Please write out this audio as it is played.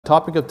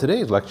Topic of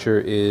today's lecture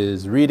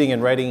is reading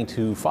and writing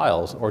to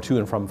files, or to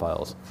and from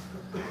files.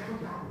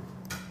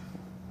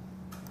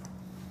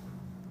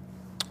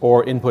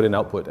 Or input and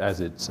output, as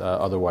it's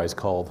otherwise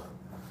called.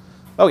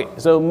 Okay,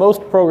 so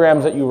most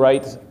programs that you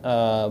write,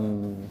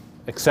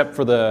 except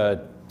for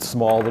the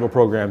small little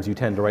programs you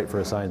tend to write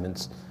for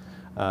assignments,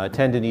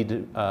 tend to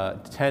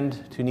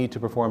need to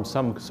perform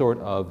some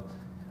sort of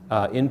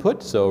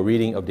input, so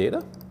reading of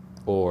data,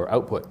 or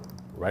output,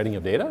 writing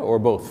of data, or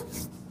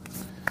both.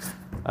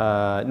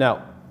 So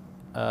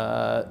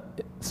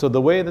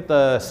the way that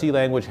the C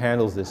language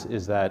handles this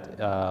is that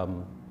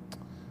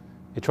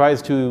it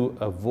tries to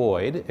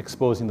avoid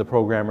exposing the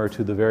programmer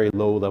to the very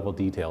low-level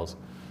details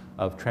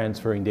of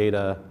transferring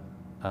data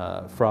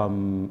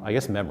from, I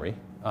guess, memory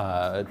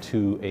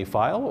to a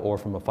file, or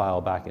from a file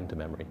back into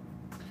memory.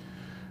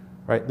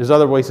 Right? There's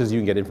other places you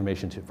can get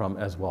information from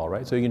as well,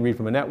 right? So you can read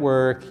from a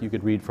network, you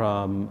could read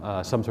from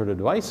some sort of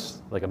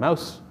device, like a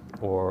mouse,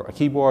 or a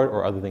keyboard,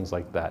 or other things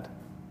like that.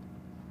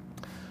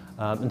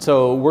 And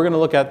so we're going to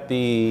look at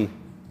the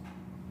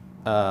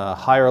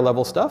higher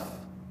level stuff.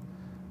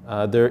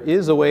 There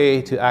is a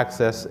way to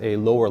access a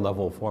lower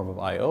level form of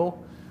I/O,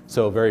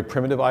 so very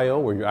primitive I/O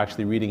where you're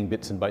actually reading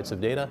bits and bytes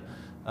of data,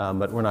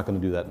 but we're not going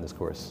to do that in this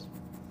course.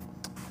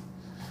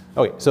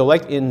 Okay, so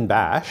like in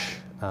Bash,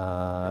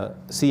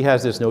 C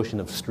has this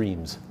notion of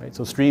streams, right?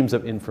 So streams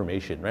of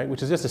information, right?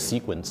 Which is just a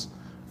sequence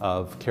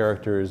of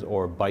characters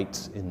or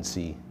bytes in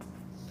C.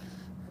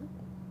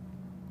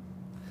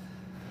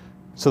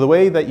 So the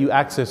way that you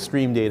access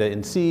stream data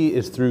in C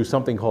is through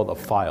something called a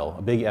file,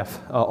 a big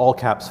F, all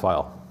caps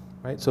file,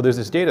 right? So there's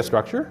this data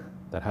structure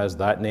that has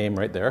that name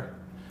right there,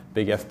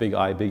 big F, big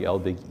I, big L,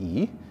 big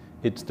E.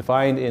 It's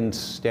defined in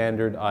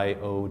standard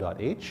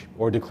io.h,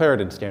 or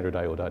declared in standard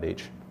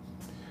io.h.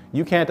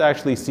 You can't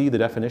actually see the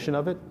definition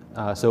of it,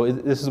 so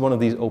this is one of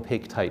these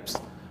opaque types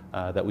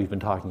that we've been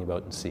talking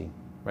about in C,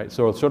 right?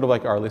 So it's sort of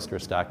like our list or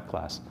stack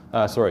class,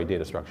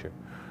 data structure,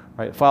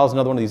 right? File is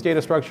another one of these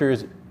data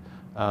structures.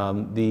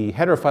 The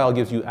header file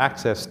gives you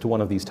access to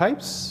one of these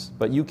types,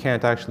 but you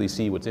can't actually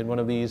see what's in one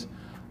of these.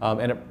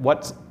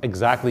 What's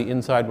exactly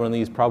inside one of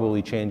these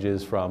probably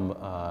changes from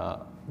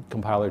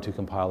compiler to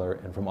compiler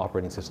and from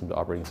operating system to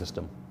operating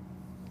system.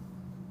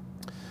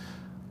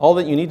 All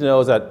that you need to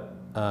know is that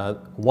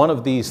one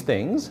of these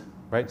things,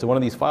 right, so one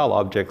of these file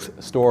objects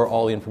store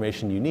all the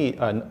information you need,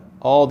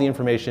 all the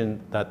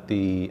information that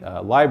the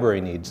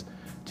library needs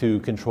to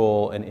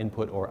control an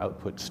input or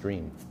output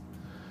stream.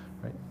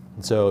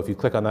 And so if you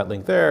click on that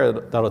link there,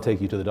 that'll take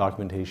you to the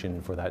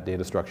documentation for that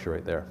data structure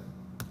right there.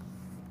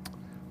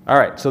 All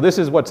right, so this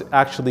is what's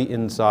actually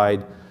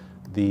inside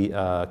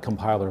the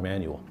compiler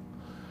manual.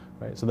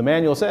 Right? So the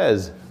manual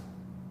says,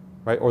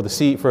 right, or the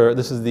C for,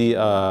 this is the,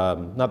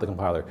 not the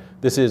compiler,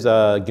 this is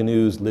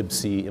GNU's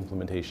libc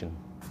implementation,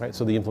 right?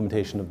 So the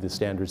implementation of the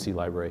standard C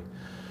library.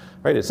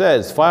 Right, it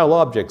says file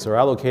objects are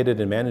allocated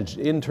and managed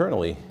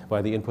internally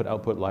by the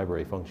input-output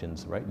library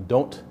functions, right?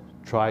 Don't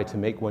try to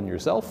make one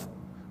yourself.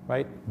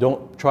 Right?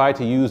 Don't try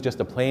to use just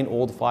a plain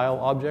old file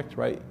object,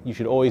 right? You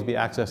should always be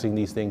accessing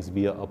these things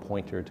via a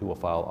pointer to a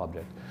file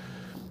object,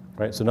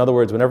 right? So in other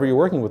words, whenever you're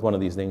working with one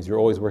of these things, you're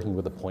always working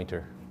with a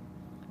pointer,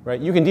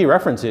 right? You can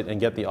dereference it and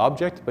get the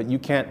object, but you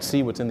can't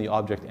see what's in the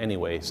object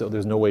anyway, so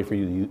there's no way for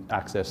you to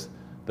access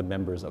the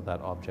members of that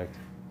object,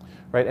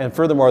 right? And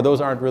furthermore, those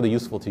aren't really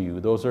useful to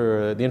you. Those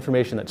are, the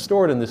information that's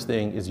stored in this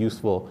thing is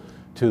useful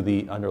to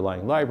the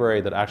underlying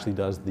library that actually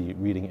does the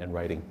reading and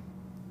writing.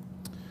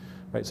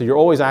 Right, so you're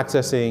always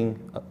accessing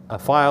a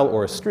file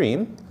or a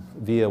stream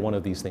via one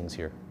of these things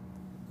here.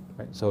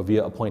 Right, so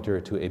via a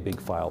pointer to a big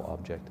file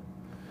object.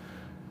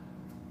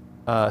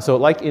 So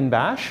like in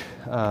Bash,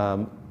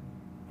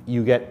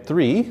 you get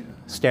 3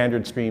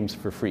 standard streams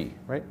for free.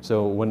 Right?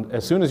 So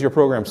as soon as your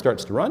program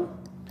starts to run,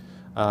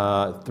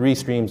 3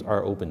 streams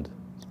are opened.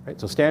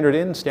 Right? So standard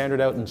in, standard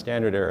out, and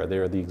standard error. They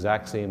are the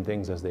exact same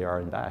things as they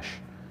are in Bash.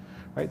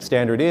 Right?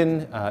 Standard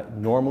in,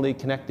 normally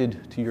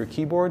connected to your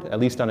keyboard, at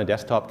least on a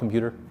desktop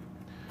computer.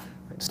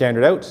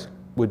 Standard out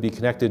would be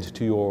connected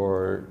to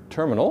your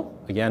terminal,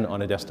 again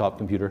on a desktop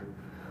computer.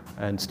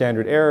 And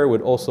standard error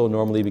would also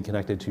normally be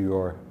connected to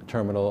your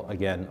terminal,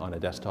 again on a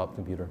desktop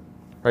computer.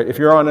 Right? If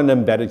you're on an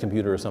embedded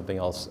computer or something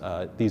else,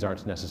 these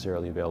aren't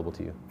necessarily available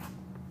to you.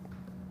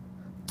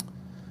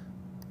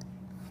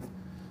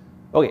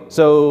 Okay,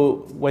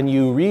 so when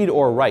you read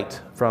or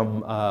write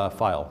from a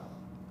file,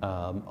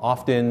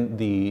 often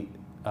the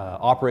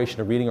operation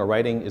of reading or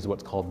writing is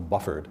what's called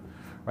buffered.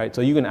 Right?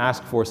 So you can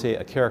ask for, say,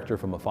 a character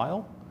from a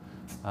file,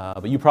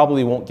 but you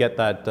probably won't get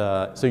that.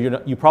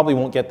 You probably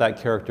won't get that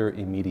character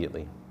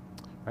immediately.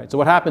 Right? So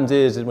what happens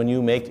is when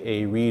you make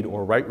a read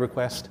or write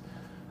request,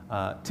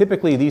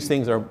 typically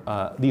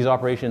these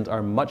operations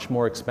are much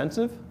more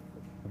expensive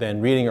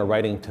than reading or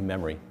writing to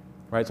memory.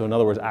 Right? So in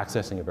other words,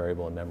 accessing a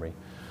variable in memory.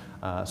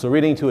 So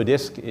reading to a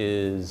disk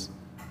is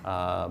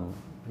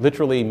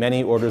literally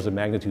many orders of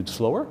magnitude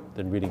slower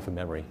than reading from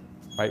memory.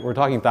 Right? We're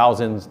talking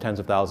thousands, tens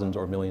of thousands,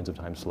 or millions of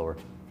times slower.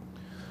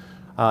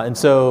 And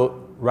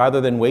so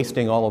rather than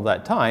wasting all of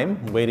that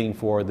time waiting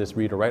for this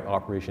read or write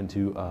operation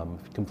to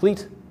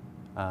complete,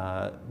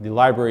 the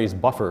libraries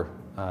buffer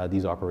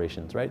these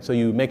operations, right? So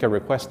you make a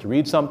request to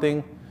read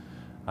something.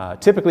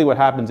 Typically what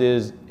happens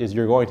is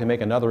you're going to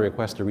make another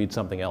request to read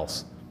something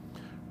else,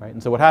 right?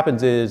 And so what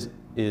happens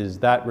is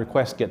that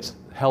request gets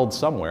held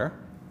somewhere,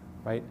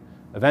 right?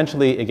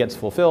 Eventually it gets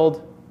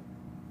fulfilled,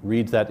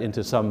 reads that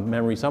into some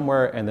memory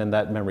somewhere, and then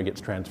that memory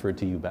gets transferred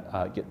to you,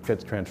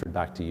 gets transferred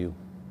back to you.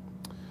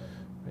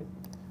 Right?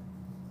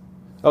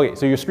 Okay,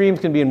 so your streams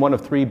can be in one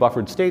of three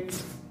buffered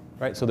states,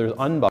 right? So there's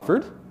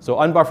unbuffered. So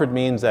unbuffered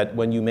means that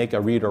when you make a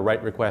read or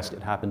write request,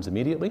 it happens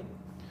immediately.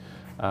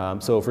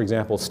 So for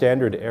example,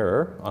 standard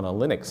error on a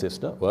Linux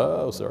system,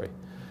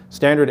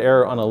 standard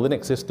error on a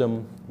Linux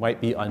system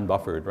might be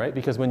unbuffered, right?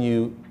 Because when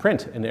you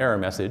print an error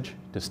message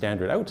to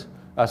standard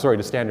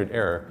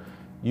error,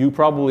 you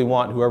probably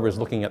want whoever's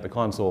looking at the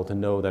console to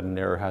know that an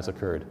error has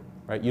occurred,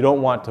 right? You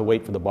don't want to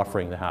wait for the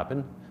buffering to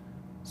happen.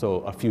 So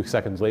a few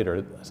seconds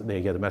later,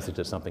 they get a message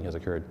that something has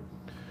occurred,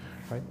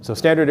 right? So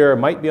standard error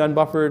might be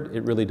unbuffered.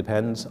 It really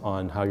depends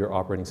on how your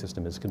operating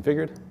system is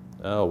configured.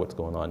 Oh, what's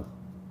going on?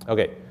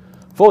 Okay,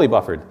 fully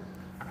buffered.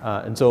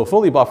 And so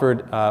fully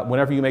buffered,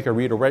 whenever you make a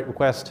read or write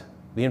request,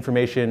 the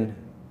information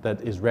that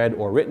is read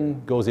or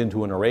written goes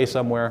into an array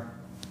somewhere.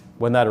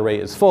 When that array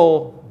is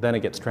full, then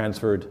it gets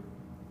transferred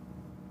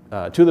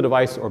to the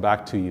device or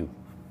back to you,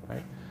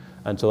 right?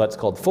 And so that's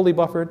called fully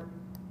buffered.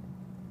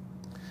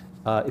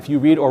 If you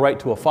read or write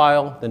to a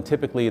file, then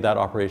typically that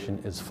operation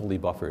is fully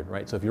buffered,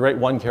 right? So if you write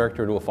one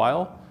character to a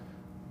file,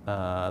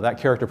 that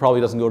character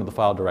probably doesn't go to the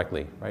file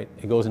directly, right?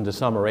 It goes into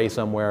some array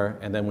somewhere,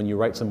 and then when you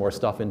write some more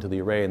stuff into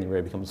the array and the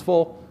array becomes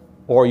full,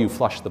 or you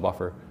flush the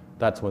buffer,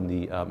 that's when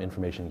the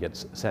information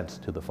gets sent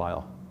to the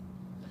file.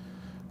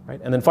 Right?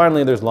 And then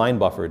finally, there's line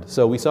buffered.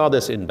 So we saw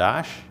this in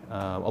Bash.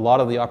 A lot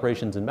of the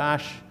operations in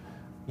Bash,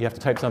 you have to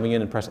type something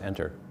in and press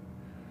enter,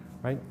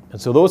 right?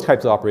 And so those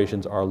types of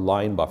operations are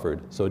line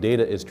buffered. So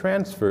data is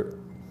transferred.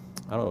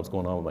 I don't know what's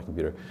going on with my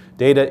computer.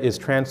 Data is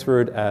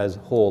transferred as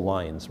whole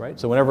lines, right?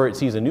 So whenever it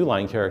sees a new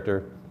line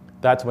character,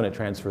 that's when it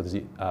transfers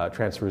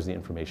the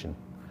information,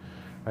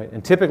 right?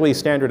 And typically,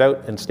 standard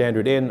out and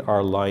standard in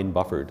are line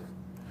buffered,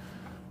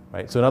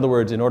 right? So in other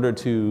words, in order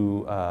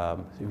to,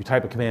 if you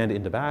type a command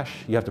into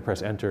Bash, you have to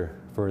press enter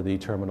for the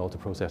terminal to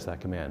process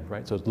that command,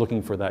 right? So it's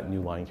looking for that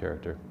new line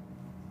character.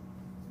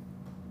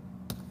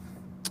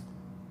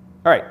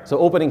 All right, so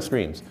opening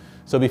streams.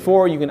 So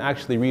before you can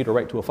actually read or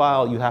write to a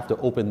file, you have to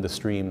open the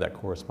stream that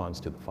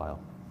corresponds to the file.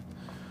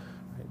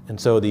 Right? And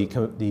so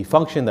the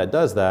function that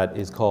does that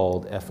is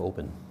called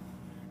fopen.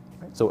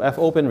 Right? So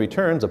fopen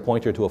returns a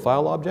pointer to a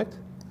file object.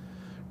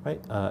 Right?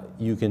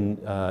 You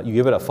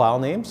give it a file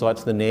name, so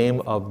that's the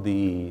name of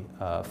the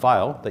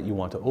file that you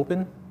want to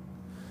open.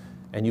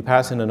 And you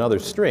pass in another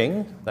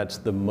string, that's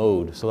the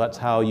mode. So that's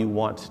how you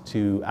want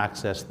to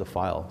access the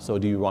file. So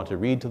do you want to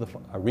read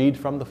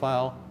from the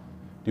file?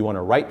 Do you want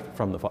to write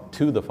from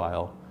to the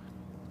file?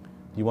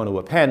 Do you want to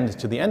append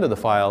to the end of the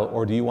file,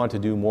 or do you want to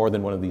do more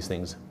than one of these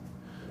things?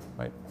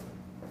 Right?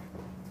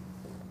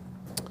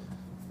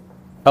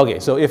 Okay,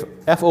 so if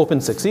fopen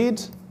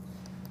succeeds,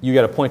 you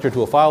get a pointer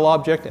to a file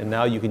object, and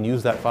now you can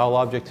use that file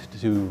object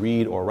to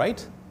read or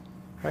write.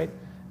 Right?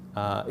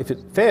 If it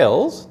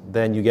fails,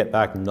 then you get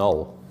back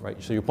null. Right?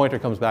 So your pointer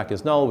comes back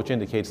as null, which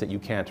indicates that you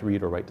can't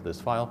read or write to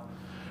this file.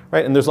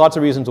 Right? And there's lots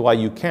of reasons why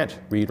you can't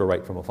read or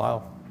write from a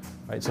file.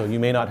 Right? So you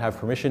may not have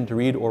permission to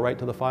read or write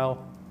to the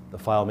file. The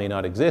file may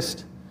not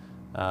exist.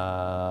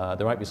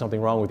 There might be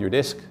something wrong with your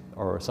disk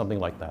or something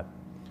like that.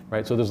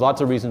 Right? So there's lots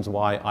of reasons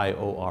why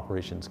I/O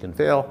operations can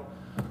fail.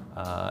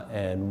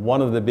 And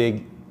one of the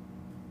big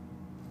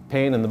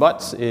pain in the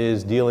butts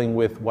is dealing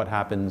with what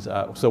happens.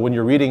 So when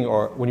you're reading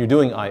or when you're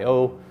doing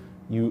I/O,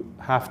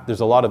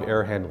 there's a lot of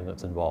error handling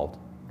that's involved.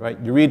 Right?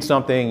 You read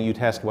something, you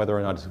test whether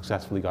or not it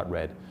successfully got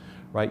read.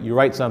 Right? You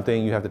write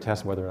something, you have to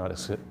test whether or not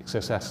it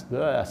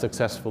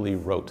successfully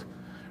wrote,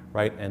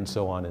 right? And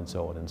so on and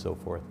so on and so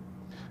forth.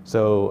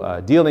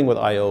 So dealing with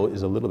I/O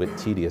is a little bit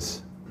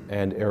tedious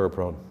and error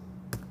prone.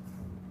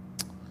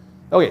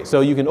 Okay,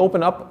 so you can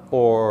open up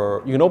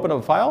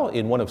a file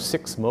in one of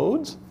 6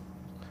 modes,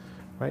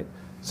 right?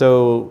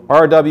 So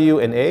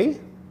RW and A,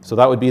 so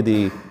that would be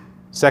the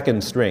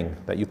second string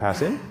that you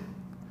pass in,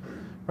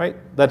 right?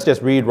 That's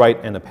just read,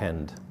 write, and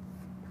append.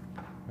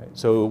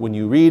 So when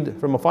you read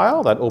from a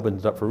file, that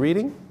opens up for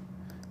reading.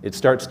 It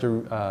starts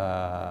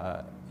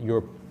to,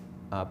 your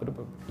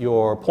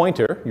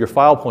pointer, your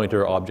file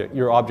pointer object,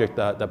 your object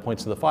that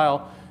points to the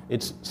file,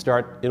 it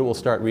will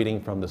start reading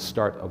from the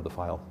start of the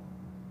file.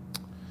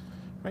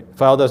 Right? If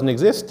file doesn't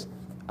exist,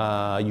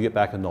 you get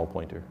back a null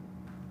pointer.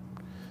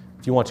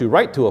 If you want to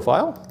write to a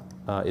file,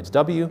 it's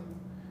W.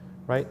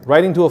 Right?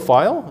 Writing to a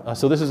file,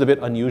 so this is a bit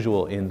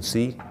unusual in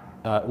C.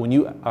 When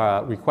you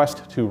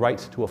request to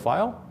write to a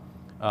file,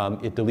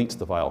 it deletes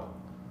the file,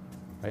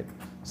 right?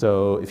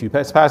 So if you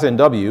pass in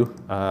W,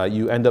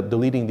 you end up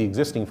deleting the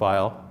existing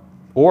file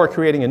or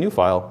creating a new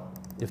file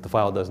if the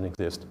file doesn't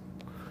exist,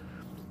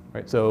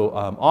 right? So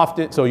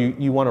so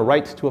you want to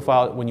write to a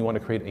file when you want to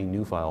create a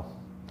new file.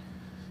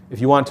 If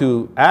you want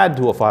to add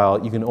to a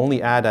file, you can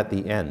only add at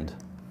the end,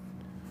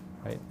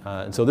 right?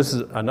 right? And so this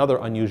is another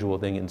unusual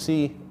thing in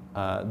C.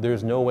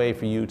 There's no way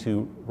for you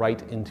to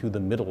write into the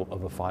middle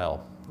of a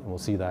file. And we'll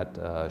see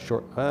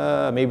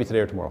that maybe today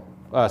or tomorrow.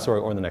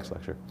 Or in the next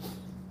lecture.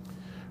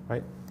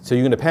 Right? So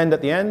you can append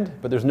at the end,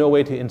 but there's no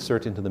way to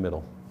insert into the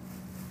middle.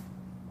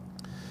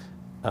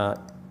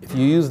 If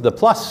you use the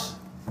plus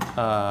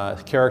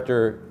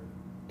character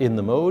in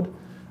the mode,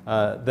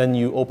 then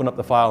you open up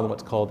the file in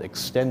what's called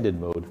extended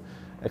mode.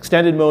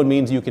 Extended mode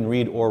means you can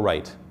read or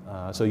write,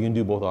 so you can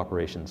do both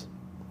operations.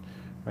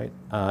 Right?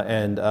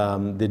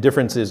 The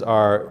differences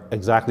are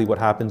exactly what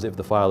happens if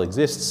the file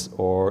exists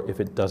or if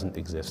it doesn't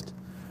exist.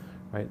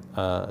 Right?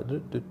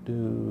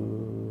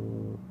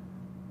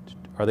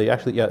 Are they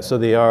actually? Yeah. So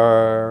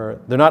they're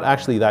not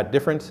actually that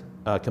different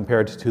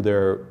compared to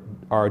their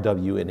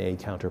RW and A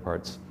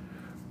counterparts.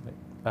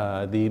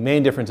 Right? The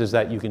main difference is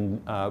that you can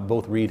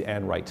both read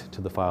and write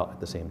to the file at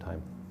the same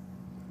time.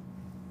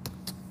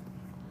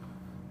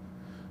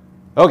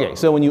 Okay.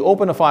 So when you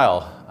open a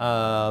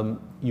file,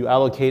 you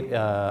allocate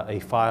a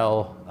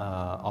file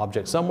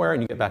object somewhere,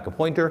 and you get back a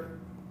pointer.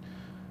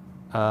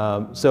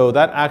 So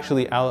that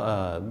actually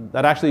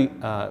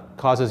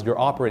causes your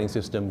operating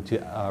system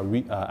to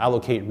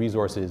allocate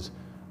resources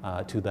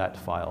to that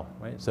file.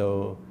 Right?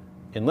 So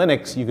in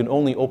Linux, you can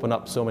only open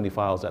up so many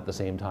files at the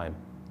same time.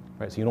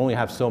 Right? So you can only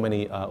have so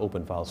many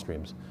open file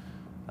streams.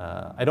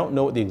 I don't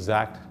know what the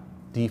exact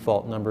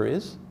default number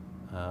is,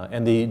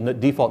 and the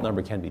default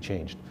number can be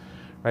changed.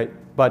 Right?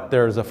 But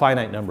there's a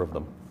finite number of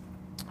them.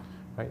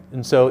 Right?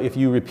 And so if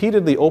you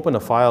repeatedly open a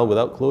file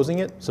without closing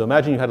it, so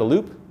imagine you had a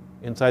loop.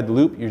 Inside the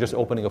loop, you're just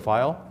opening a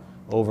file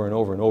over and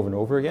over and over and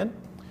over again.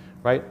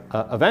 Right?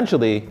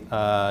 Eventually,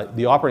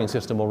 the operating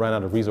system will run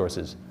out of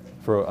resources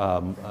for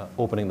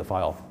opening the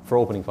file, for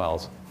opening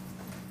files.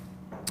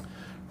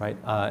 Right?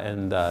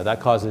 That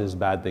causes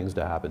bad things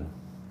to happen.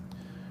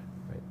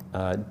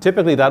 Right?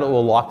 Typically, that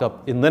will lock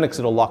up, in Linux,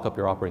 it'll lock up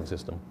your operating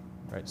system.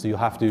 Right? So you'll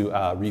have to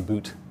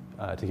reboot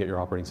to get your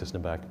operating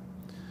system back.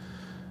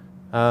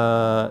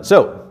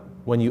 So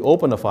when you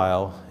open a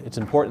file, it's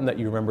important that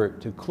you remember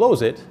to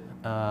close it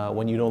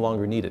when you no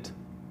longer need it.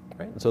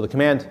 Right? So the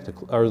command,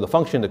 or the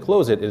function to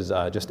close it is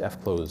just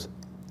fclose.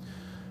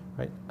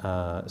 Right?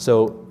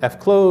 So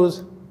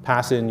fclose,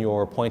 pass in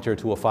your pointer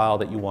to a file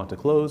that you want to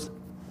close.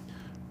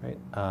 Right?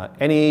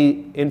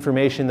 Any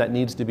information that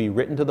needs to be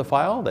written to the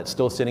file that's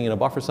still sitting in a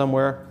buffer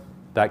somewhere,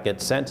 that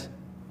gets sent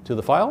to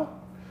the file.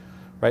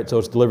 Right? So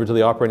it's delivered to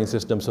the operating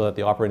system so that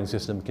the operating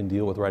system can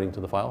deal with writing to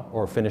the file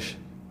or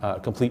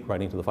complete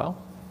writing to the file.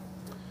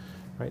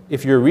 Right?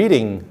 If you're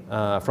reading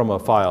from a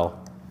file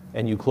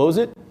and you close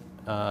it,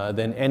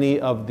 then any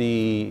of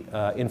the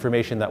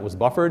information that was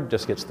buffered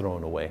just gets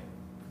thrown away.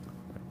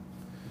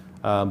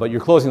 But you're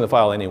closing the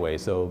file anyway,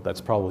 so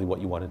that's probably what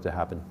you wanted to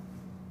happen.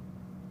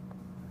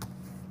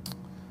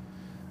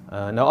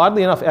 Now,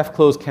 oddly enough,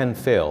 fclose can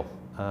fail,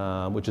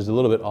 which is a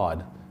little bit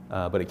odd,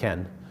 but it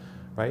can.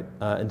 Right?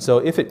 And so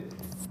if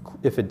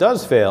it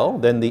does fail,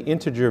 then the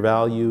integer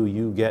value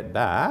you get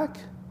back,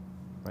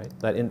 right,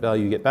 that int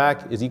value you get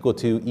back is equal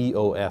to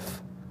EOF.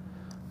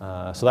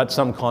 So that's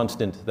some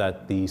constant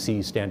that the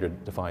C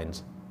standard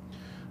defines.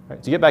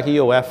 Right? So you get back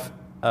EOF.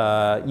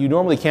 You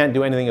normally can't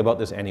do anything about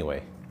this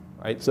anyway.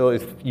 Right? So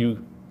if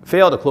you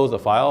fail to close the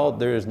file,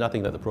 there is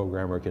nothing that the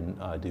programmer can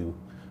do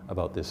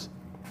about this.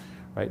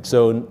 Right?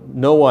 So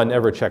no one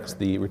ever checks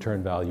the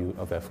return value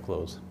of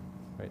fclose.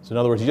 Right? So in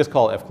other words, you just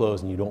call it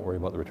fclose and you don't worry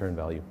about the return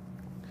value.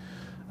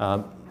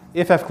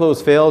 If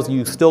fclose fails,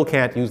 you still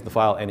can't use the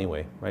file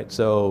anyway. Right?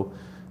 So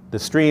the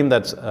stream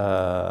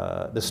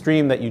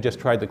that you just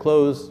tried to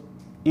close,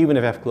 even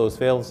if fclose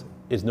fails,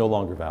 is no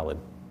longer valid.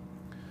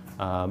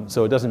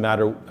 So it doesn't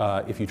matter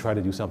if you try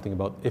to do something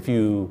about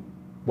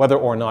whether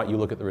or not you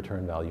look at the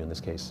return value in this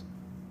case.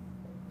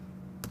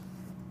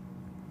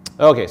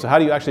 Okay, so how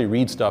do you actually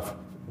read stuff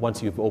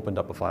once you've opened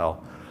up a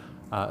file?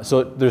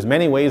 So there's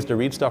many ways to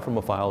read stuff from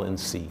a file in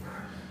C.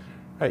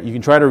 Right, you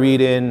can try to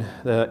read in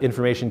the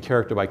information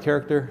character by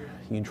character.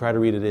 You can try to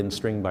read it in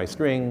string by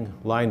string,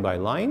 line by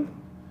line.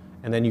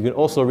 And then you can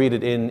also read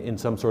it in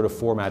some sort of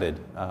formatted,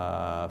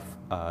 you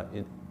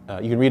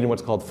can read in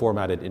what's called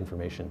formatted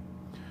information.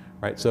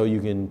 Right? So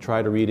you can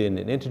try to read in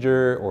an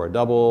integer or a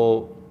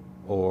double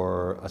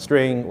or a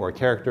string or a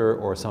character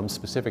or some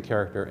specific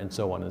character and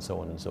so on and so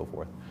on and so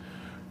forth.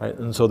 Right?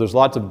 And so there's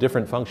lots of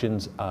different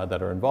functions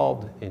that are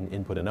involved in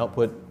input and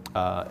output.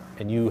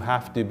 And you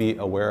have to be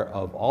aware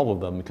of all of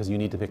them because you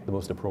need to pick the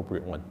most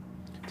appropriate one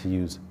to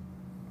use.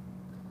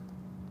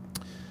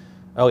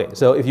 Okay,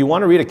 so if you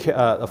want to read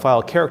a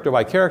file character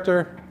by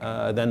character,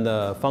 then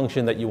the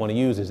function that you want to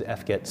use is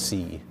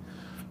fgetC.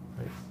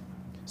 Right?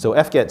 So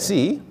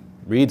fgetC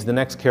reads the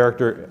next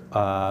character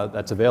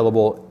that's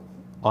available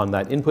on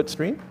that input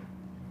stream,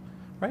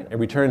 right? It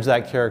returns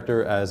that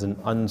character as an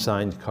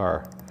unsigned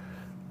char,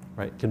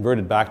 right?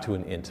 Converted back to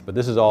an int. But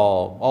this is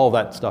all of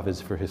that stuff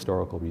is for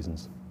historical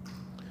reasons.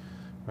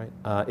 Right?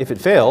 If it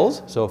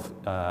fails, so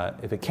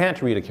if it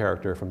can't read a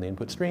character from the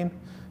input stream,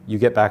 you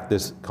get back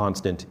this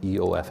constant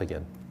EOF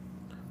again.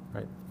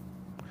 Right?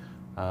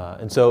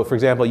 And so, for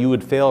example, you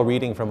would fail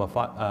reading from a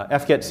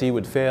fgetc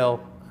would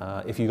fail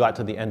if you got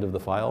to the end of the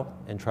file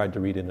and tried to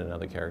read in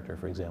another character,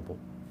 for example.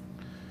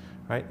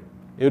 Right?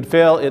 It would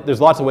fail.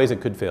 There's lots of ways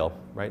it could fail.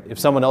 Right? If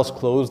someone else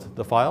closed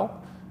the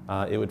file,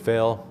 it would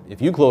fail.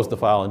 If you closed the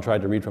file and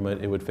tried to read from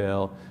it, it would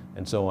fail,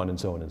 and so on and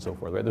so on and so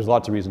forth. Right? There's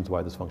lots of reasons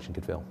why this function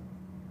could fail.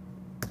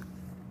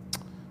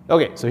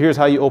 Okay, so here's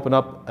how you open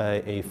up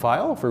a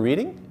file for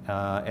reading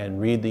and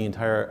read the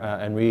entire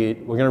we're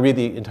going to read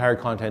the entire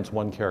contents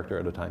one character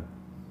at a time.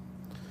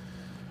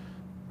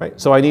 Right,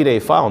 so I need a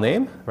file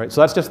name. Right,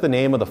 so that's just the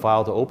name of the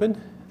file to open.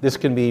 This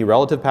can be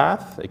relative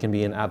path. It can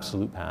be an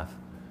absolute path.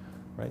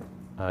 Right,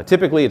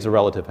 typically it's a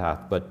relative path,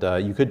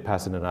 but you could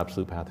pass in an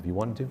absolute path if you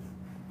wanted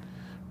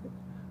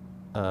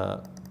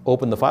to.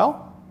 Open the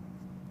file.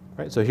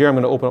 Right, so here I'm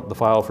going to open up the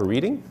file for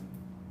reading.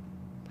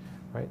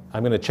 Right,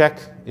 I'm going to check,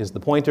 is the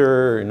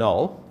pointer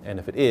null? And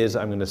if it is,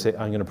 I'm going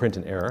to print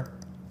an error.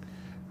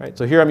 Right,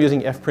 so here I'm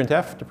using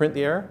fprintf to print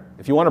the error.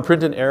 If you want to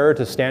print an error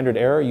to standard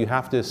error, you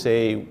have to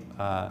say,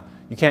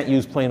 you can't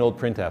use plain old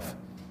printf.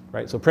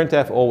 Right, so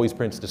printf always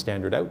prints to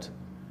standard out.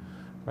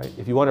 Right,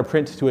 if you want to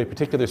print to a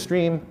particular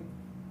stream,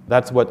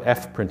 that's what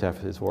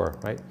fprintf is for.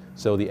 Right,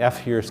 so the f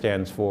here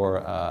stands for,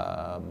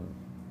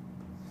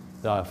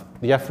 the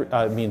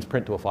f means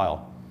print to a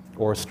file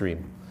or a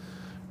stream.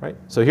 Right,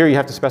 so here you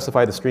have to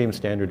specify the stream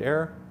standard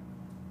error,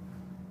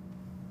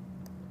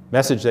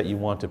 message that you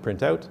want to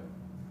print out.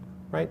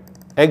 Right,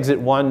 exit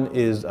one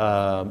is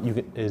one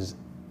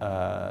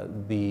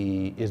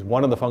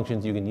of the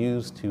functions you can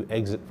use to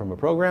exit from a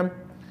program.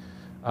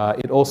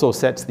 It also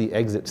sets the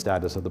exit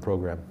status of the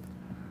program.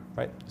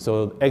 Right,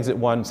 so exit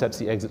one sets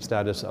the exit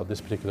status of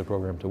this particular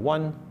program to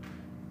 1,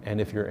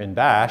 and if you're in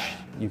bash,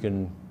 you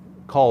can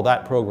call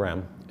that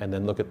program and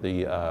then look at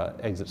the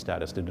exit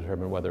status to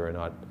determine whether or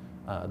not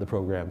the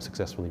program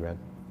successfully ran.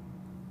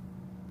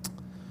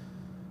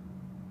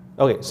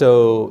 Okay,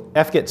 so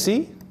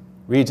fgetc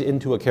reads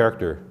into a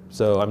character.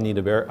 So I'm going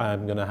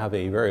to have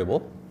a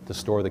variable to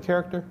store the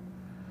character.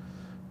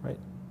 Right,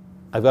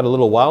 I've got a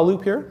little while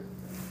loop here.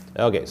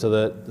 Okay, so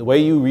the way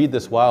you read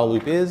this while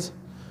loop is,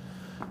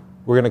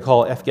 we're going to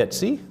call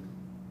fgetc,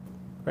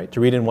 right, to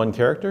read in one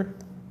character.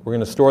 We're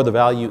going to store the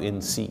value in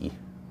C.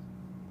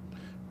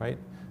 Right,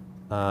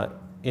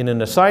 in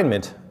an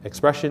assignment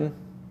expression,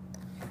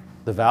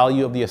 the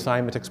value of the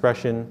assignment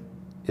expression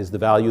is the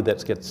value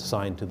that gets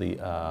assigned to the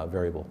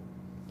variable.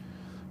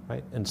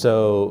 Right, and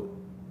so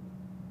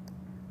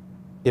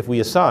if we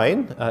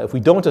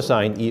don't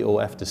assign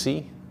EOF to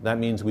C, that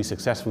means we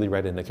successfully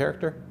read in the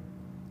character.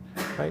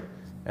 Right,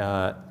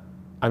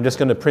 I'm just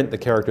going to print the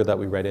character that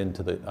we read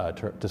into the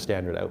to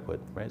standard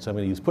output. Right, so I'm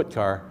going to use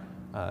putchar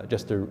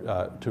just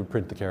to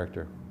print the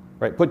character.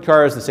 Right,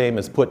 putchar is the same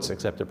as puts,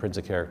 except it prints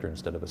a character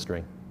instead of a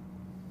string.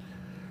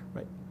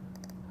 Right.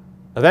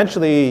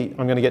 Eventually,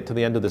 I'm going to get to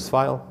the end of this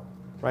file.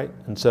 Right,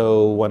 and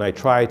so when I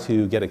try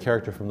to get a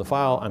character from the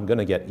file, I'm going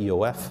to get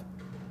EOF.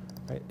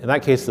 Right. In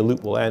that case, the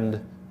loop will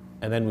end,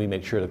 and then we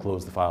make sure to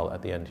close the file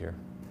at the end here.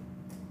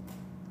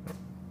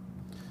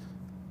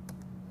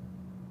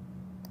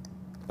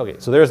 Okay,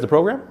 so there's the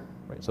program.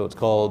 Right, so it's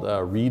called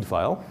read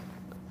file.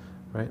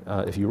 Right,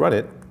 if you run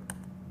it,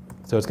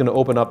 so it's going to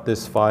open up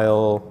this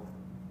file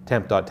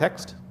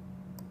temp.txt.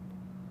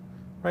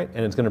 Right,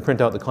 and it's going to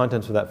print out the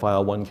contents of that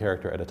file one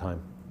character at a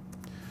time,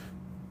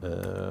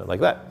 like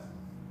that.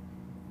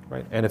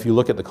 Right, and if you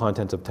look at the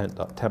contents of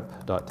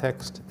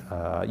temp.txt,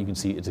 you can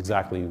see it's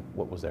exactly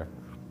what was there.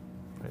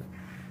 Right.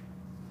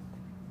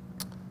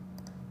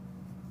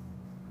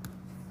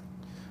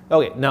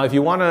 Okay, now if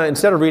you want to,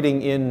 instead of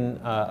reading in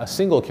a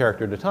single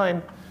character at a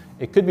time,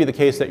 it could be the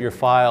case that your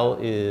file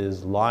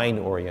is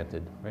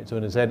line-oriented. Right, so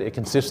instead it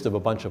consists of a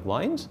bunch of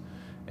lines,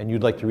 and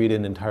you'd like to read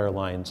in entire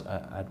lines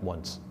at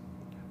once.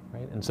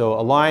 Right, and so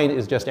a line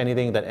is just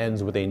anything that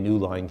ends with a new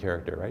line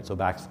character. Right, so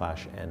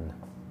 \n.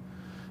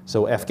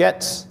 So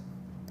fgets,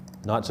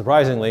 not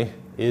surprisingly,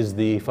 is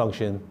the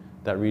function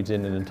that reads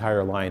in an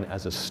entire line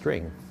as a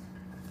string.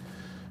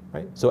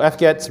 Right? So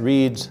fgets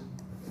reads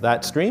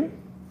that stream,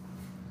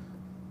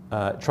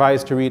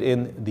 tries to read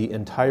in the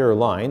entire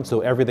line, so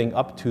everything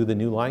up to the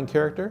new line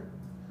character,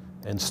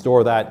 and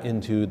store that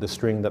into the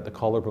string that the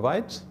caller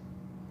provides.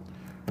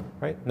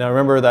 Right? Now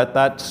remember that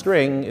that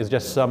string is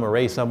just some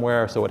array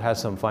somewhere, so it has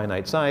some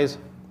finite size.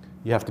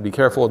 You have to be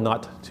careful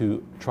not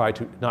to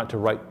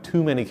write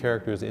too many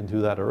characters into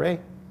that array.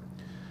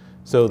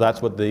 So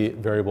that's what the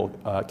variable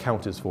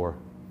count is for.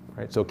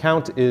 Right? So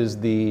count is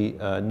the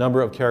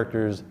number of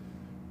characters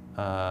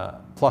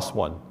plus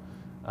 1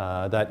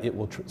 that it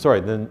will.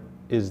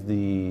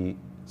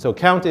 So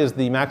count is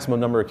the maximum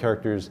number of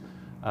characters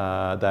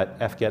that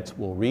fgets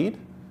will read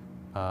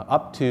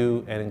up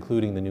to and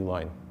including the new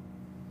line.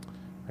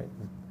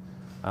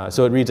 Right?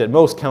 So it reads at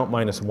most count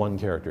minus 1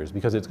 characters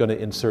because it's going to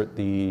insert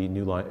the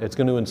new line. It's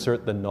going to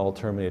insert the null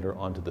terminator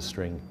onto the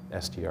string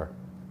str.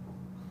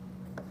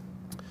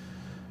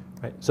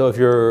 Right? So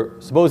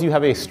suppose you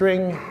have a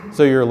string,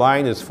 so your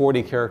line is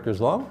 40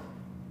 characters long,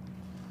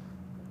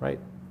 right?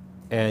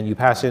 And you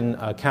pass in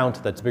a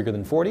count that's bigger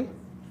than 40,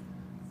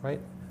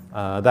 right?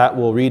 that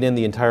will read in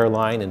the entire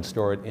line and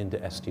store it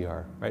into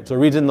str, right? So it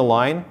reads in the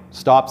line,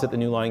 stops at the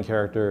new line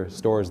character,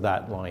 stores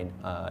that line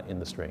in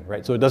the string,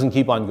 right? So it doesn't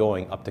keep on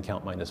going up to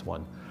count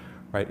 -1,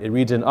 right? It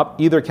reads in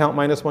either count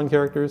 -1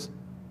 characters,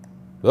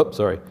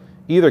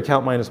 either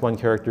count -1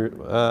 character,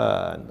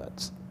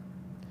 nuts.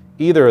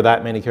 Either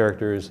that many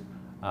characters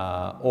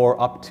or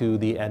up to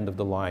the end of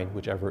the line,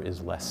 whichever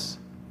is less.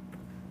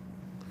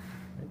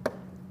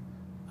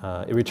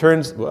 It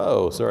returns,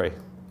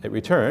 it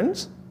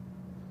returns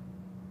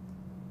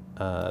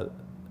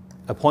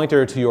a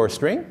pointer to your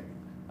string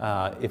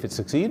if it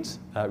succeeds.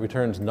 It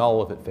returns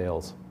null if it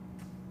fails.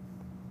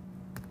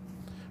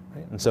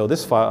 Right? And so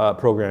this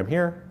program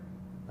here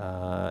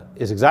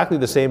is exactly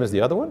the same as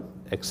the other one,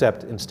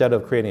 except instead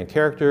of creating a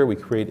character, we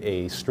create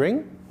a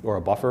string or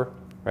a buffer,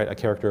 right? A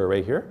character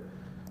array here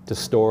to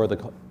store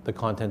the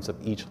contents of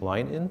each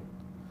line in.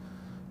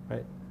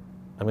 Right?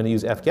 I'm going to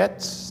use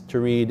fgets to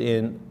read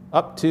in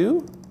up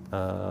to,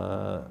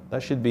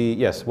 that should be,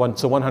 yes,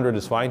 so 100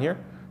 is fine here.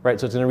 Right,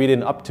 so it's going to read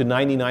in up to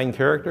 99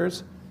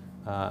 characters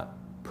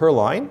per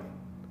line,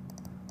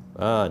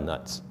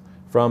 nuts,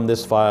 from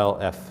this file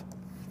f.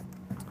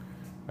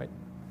 Right.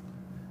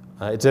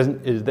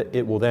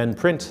 It will then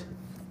print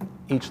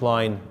each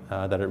line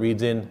that it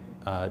reads in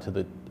to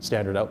the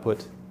standard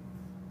output.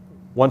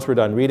 Once we're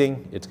done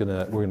reading,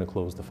 we're going to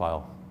close the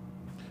file.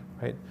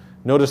 Right.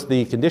 Notice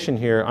the condition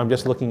here. I'm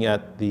just looking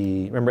at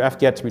remember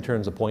fgets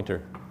returns a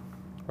pointer.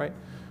 Right.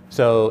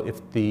 So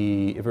if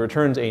it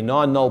returns a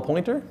non-null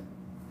pointer,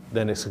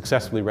 then it's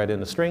successfully read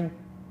in the string,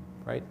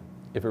 right?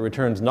 If it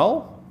returns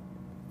null,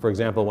 for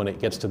example, when it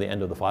gets to the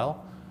end of the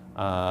file,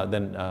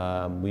 then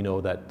we know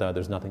that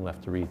there's nothing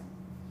left to read.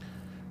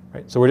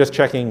 Right? So we're just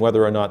checking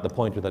whether or not the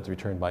pointer that's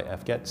returned by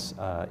fgets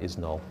is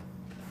null.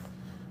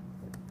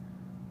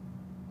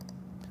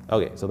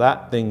 Okay, so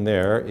that thing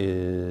there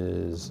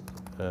is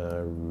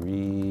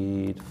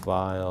read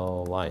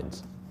file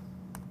lines.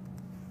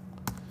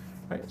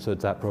 Right, so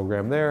it's that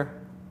program there.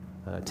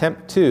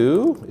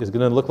 Temp2 is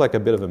going to look like a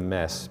bit of a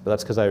mess, but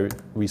that's because I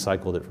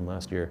recycled it from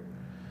last year.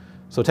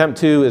 So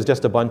temp2 is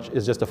just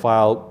a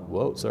file,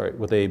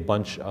 with a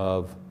bunch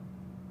of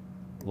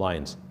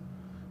lines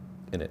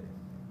in it.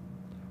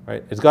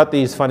 Right? It's got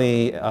these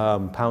funny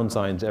pound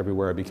signs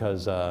everywhere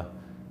because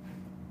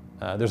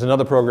there's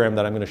another program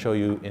that I'm going to show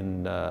you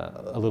in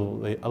a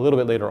little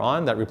bit later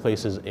on that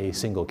replaces a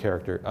single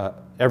character,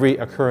 every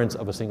occurrence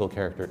of a single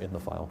character in the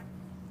file.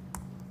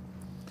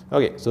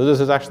 Okay, so does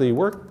this actually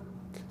work?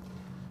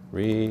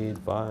 Read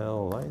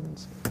file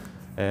lines,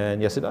 and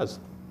yes, it does.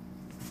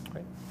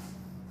 Right.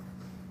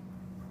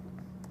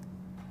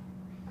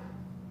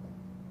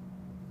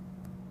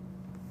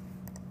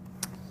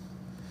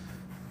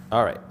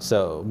 All right,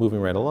 so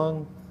moving right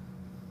along.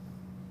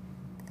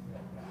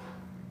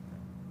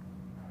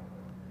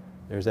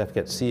 There's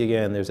fgetc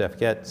again. There's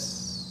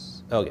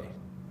fgets. Okay.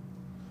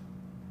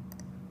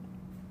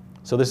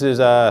 So this is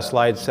the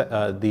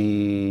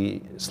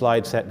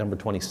slide set number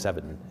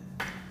 27.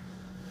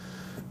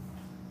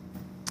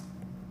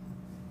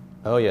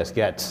 Oh yes,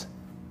 gets.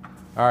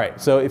 All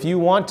right, so if you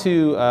want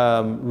to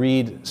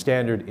read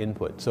standard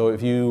input, so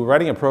if you're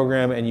writing a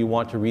program and you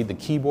want to read the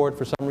keyboard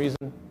for some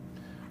reason,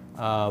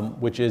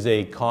 which is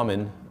a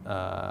common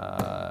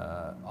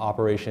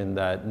operation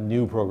that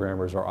new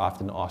programmers are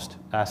often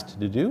asked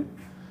to do,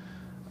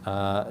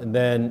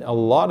 then a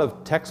lot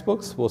of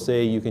textbooks will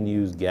say you can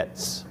use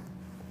gets.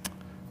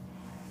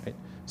 Right?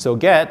 So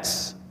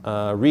gets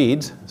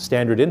reads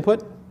standard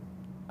input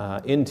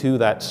into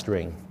that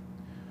string.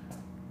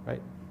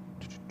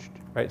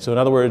 Right, so in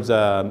other words,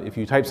 if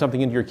you type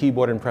something into your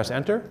keyboard and press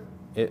enter,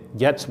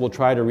 gets will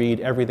try to read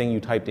everything you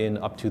typed in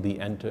up to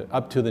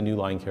the new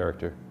line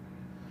character.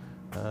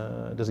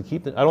 Does it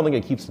keep? I don't think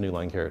it keeps the new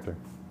line character.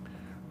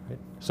 Right?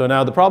 So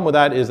now the problem with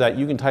that is that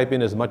you can type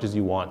in as much as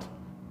you want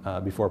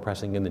before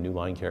pressing in the new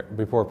line character,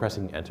 before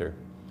pressing enter.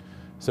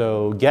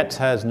 So gets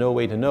has no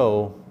way to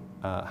know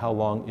how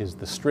long is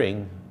the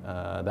string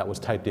that was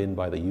typed in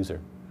by the user.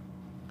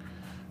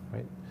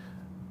 Right?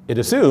 It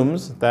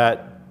assumes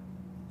that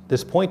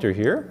this pointer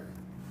here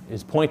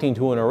is pointing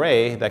to an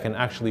array that can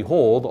actually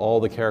hold all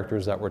the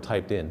characters that were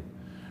typed in,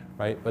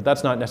 right? But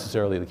that's not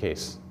necessarily the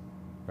case,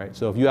 right?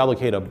 So if you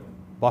allocate a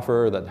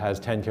buffer that has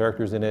 10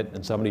 characters in it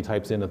and somebody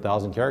types in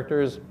 1,000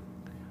 characters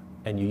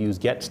and you use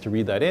gets to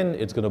read that in,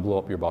 it's going to blow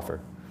up your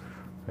buffer,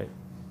 right?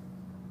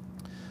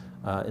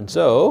 And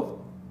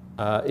so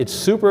it's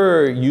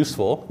super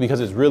useful because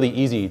it's really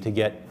easy to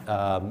get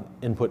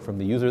input from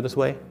the user this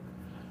way,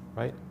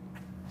 right?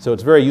 So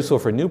it's very useful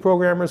for new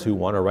programmers who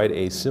want to write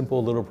a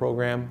simple little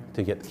program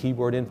to get the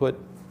keyboard input,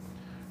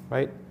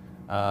 right?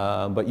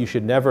 But you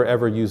should never,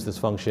 ever use this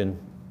function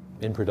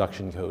in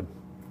production code,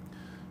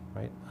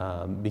 right?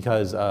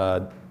 Because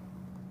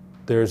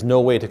there's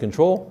no way to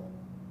control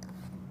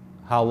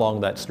how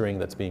long that string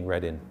that's being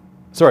read in.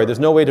 Sorry, there's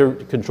no way to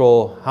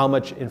control how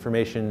much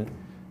information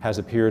has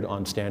appeared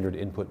on standard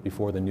input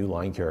before the new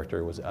line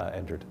character was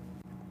entered,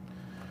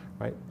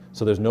 right?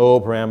 So there's no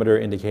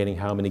parameter indicating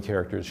how many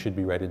characters should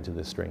be read into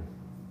this string.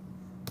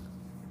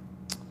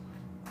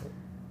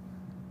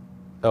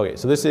 Okay,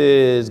 so this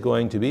is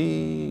going to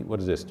be,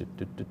 what is this?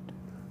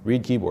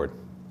 Read keyboard.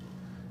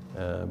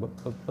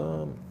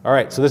 All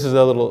right, so this is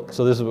a little,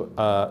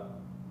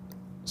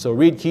 so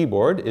read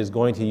keyboard is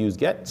going to use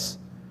gets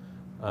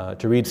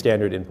to read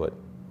standard input,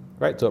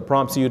 right? So it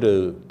prompts you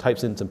to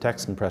type in some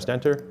text and press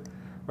enter,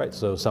 right?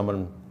 So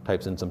someone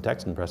types in some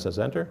text and presses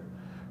enter,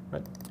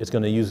 right? It's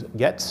going to use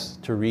gets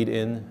to read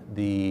in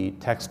the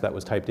text that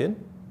was typed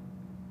in,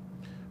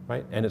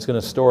 right? And it's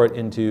going to store it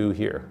into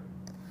here,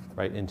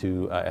 right?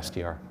 Into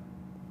str,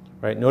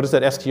 right? Notice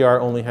that str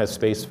only has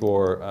space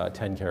for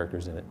 10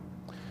 characters in it.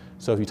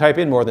 So if you type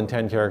in more than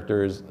 10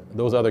 characters,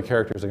 those other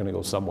characters are going to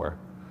go somewhere,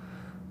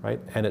 right?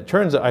 And it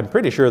turns out, I'm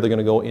pretty sure they're going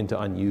to go into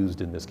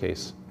unused in this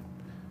case,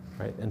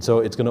 right? And so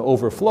it's going to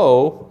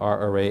overflow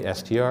our array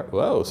str,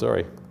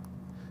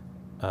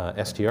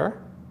 str,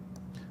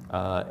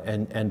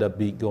 and end up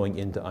going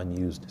into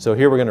unused. So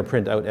here we're going to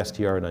print out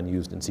str and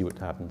unused and see what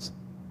happens.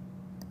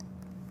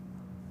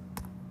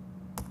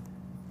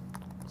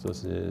 So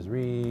this is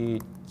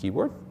read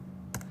keyboard.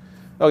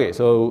 Okay,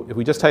 so if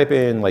we just type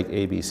in like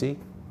ABC,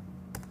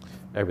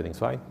 everything's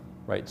fine,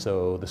 right?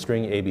 So the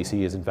string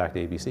ABC is in fact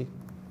ABC,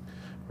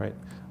 right?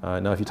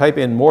 Now if you type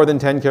in more than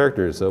 10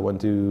 characters, so 1,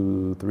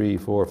 2, 3,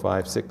 4,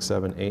 5, 6,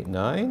 7, 8,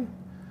 9,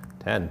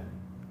 10,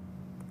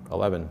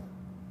 11,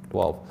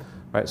 12,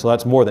 right? So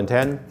that's more than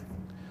 10,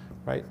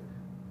 right?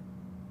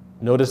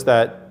 Notice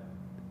that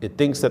it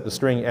thinks that the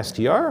string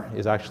str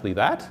is actually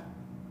that,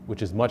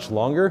 which is much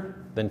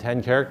longer than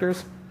 10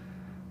 characters.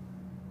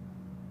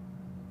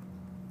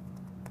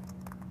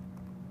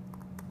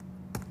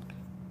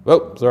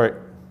 Oh, sorry.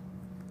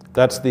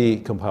 That's the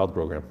compiled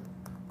program.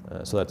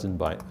 So that's in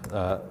bind.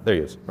 There he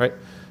is, right?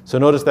 So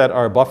notice that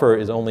our buffer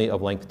is only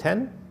of length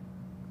 10,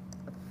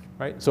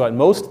 right? So at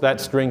most,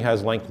 that string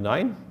has length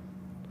 9.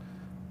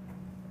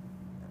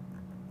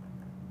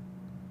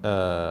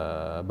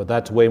 But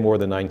that's way more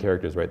than 9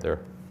 characters right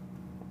there,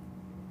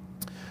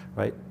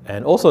 right?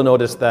 And also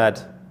notice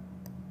that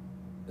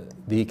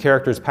the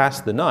characters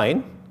past the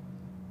 9,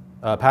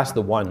 past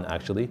the 1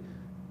 actually,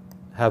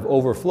 have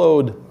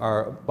overflowed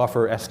our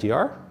buffer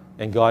str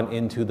and gone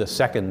into the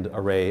second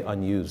array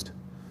unused,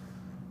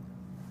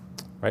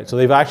 right? So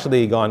they've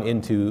actually gone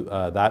into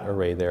that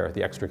array there,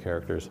 the extra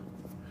characters,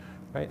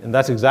 right? And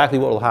that's exactly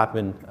what will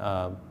happen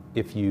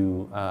if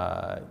you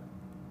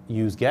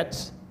use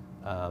gets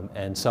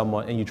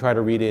and you try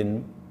to read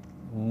in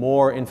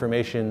more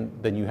information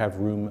than you have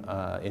room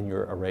in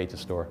your array to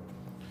store,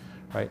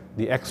 right?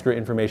 The extra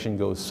information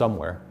goes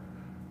somewhere,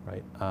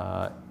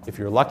 right? If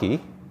you're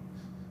lucky,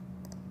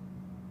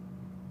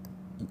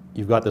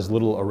 you've got this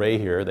little array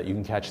here that you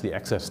can catch the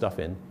excess stuff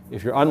in.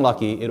 If you're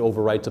unlucky, it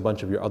overwrites a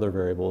bunch of your other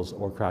variables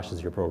or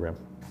crashes your program.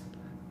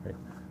 Right?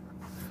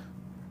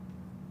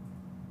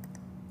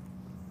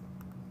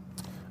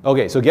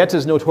 Okay, so gets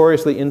is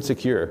notoriously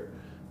insecure.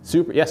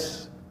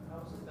 Yes? How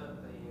is it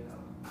that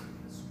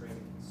the string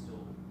can still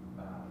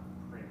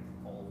print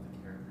all of the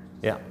characters?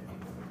 Yeah.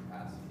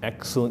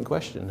 Excellent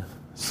question.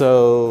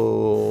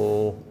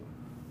 So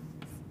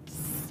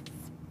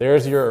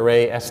there's your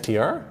array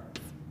str.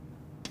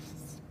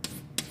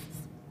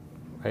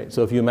 Right,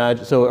 so if you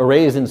imagine, so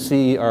arrays in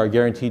C are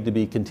guaranteed to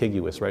be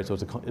contiguous, right? So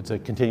it's a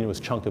continuous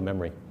chunk of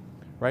memory,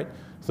 right?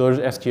 So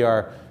there's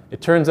str.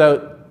 It turns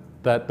out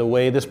that the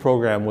way this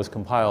program was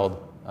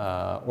compiled,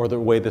 or the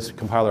way this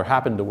compiler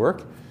happened to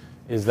work,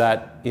 is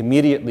that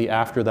immediately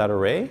after that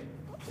array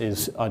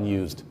is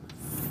unused,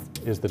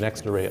 is the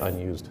next array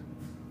unused,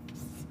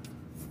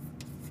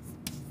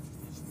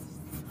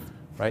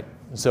 right?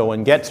 So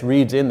when gets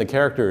reads in the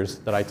characters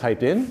that I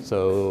typed in,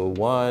 so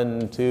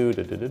 1, 2,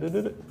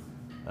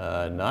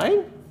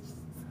 9,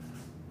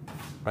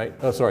 right?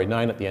 Oh, sorry,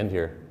 9 at the end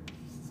here,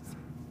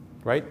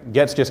 right?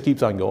 Gets just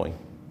keeps on going,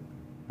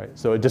 right?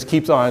 So it just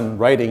keeps on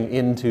writing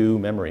into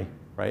memory,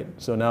 right?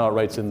 So now it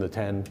writes in the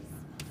 10,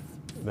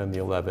 then the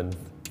 11,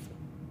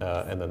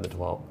 and then the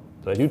 12.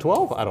 Did I do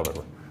 12? I don't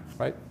remember,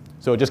 right?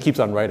 So it just keeps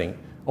on writing.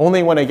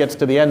 Only when it gets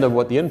to the end of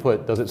what the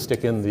input does it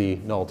stick in the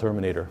null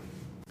terminator,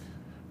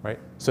 right?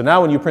 So now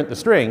when you print the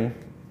string,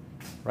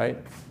 right,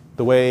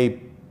 the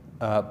way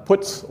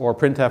puts or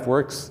printf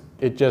works,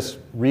 it just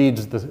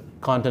reads the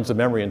contents of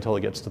memory until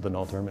it gets to the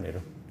null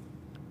terminator.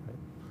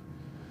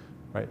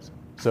 Right?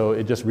 So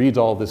it just reads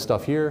all this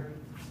stuff here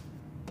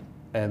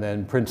and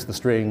then prints the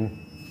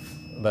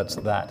string that's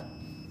that.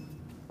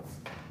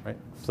 Right?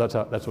 So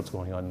that's what's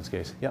going on in this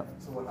case. Yeah?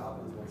 So what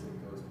happens once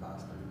it goes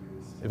past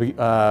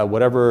unused?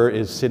 Whatever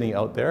is sitting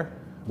out there,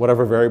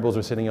 whatever variables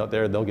are sitting out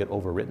there, they'll get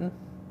overwritten.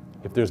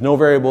 If there's no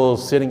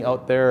variables sitting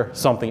out there,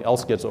 something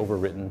else gets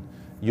overwritten.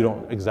 You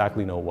don't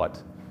exactly know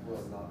what.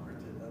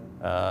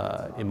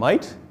 It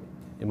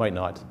might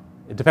not.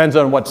 It depends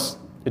on what's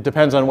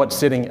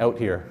sitting out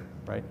here,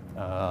 right?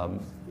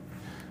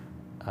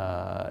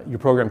 Your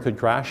program could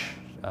crash,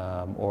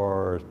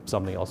 or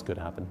something else could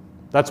happen.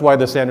 That's why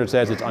the standard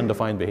says it's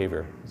undefined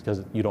behavior,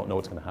 because you don't know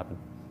what's going to happen.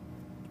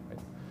 Right?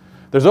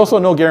 There's also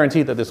no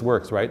guarantee that this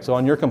works, right? So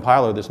on your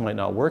compiler, this might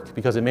not work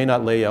because it may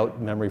not lay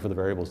out memory for the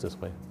variables this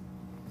way.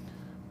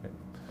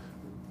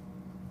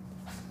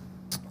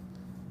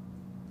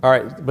 All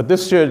right, but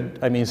this should,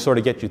 I mean, sort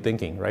of get you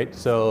thinking, right?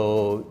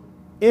 So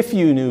if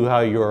you knew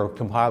how your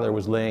compiler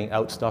was laying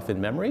out stuff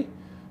in memory,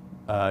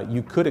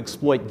 you could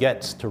exploit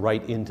gets to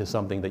write into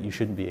something that you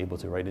shouldn't be able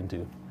to write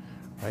into,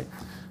 right?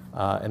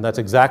 And that's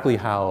exactly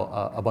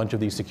how a bunch of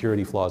these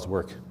security flaws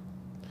work,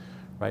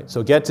 right?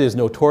 So gets is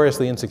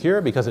notoriously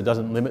insecure because it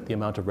doesn't limit the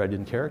amount of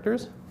read-in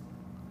characters,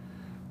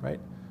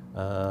 right?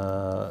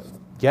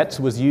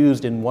 Gets was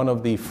used in one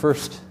of the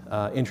first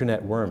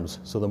internet worms.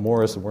 So the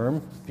Morris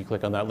worm, if you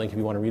click on that link if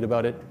you want to read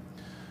about it,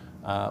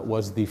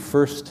 was the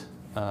first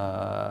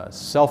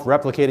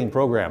self-replicating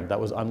program that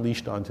was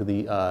unleashed onto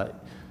the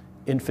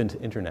infant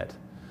internet.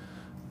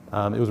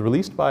 It was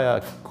released by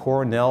a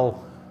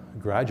Cornell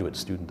graduate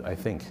student, I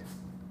think.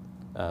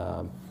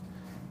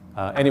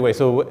 Anyway,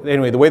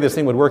 the way this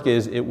thing would work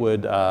is it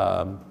would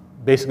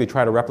basically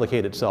try to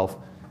replicate itself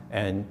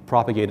and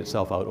propagate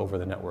itself out over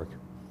the network.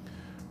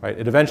 Right?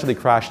 It eventually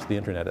crashed the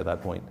internet at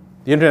that point.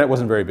 The internet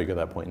wasn't very big at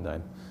that point in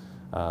time.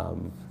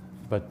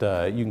 But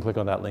you can click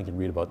on that link and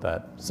read about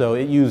that. So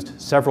it used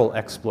several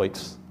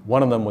exploits.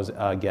 One of them was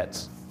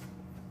gets.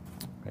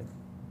 Right?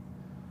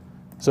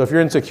 So if you're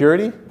in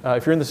security,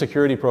 if you're in the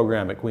security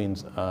program at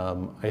Queen's,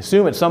 I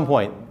assume at some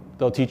point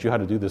they'll teach you how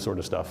to do this sort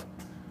of stuff.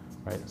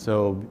 Right?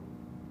 So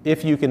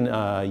if you can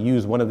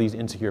use one of these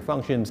insecure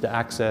functions to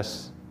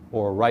access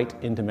or write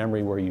into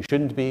memory where you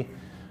shouldn't be,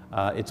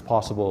 it's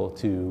possible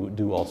to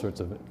do all sorts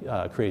of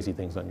crazy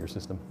things on your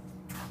system.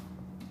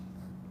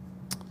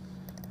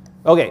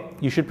 Okay,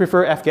 you should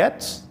prefer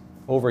fgets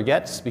over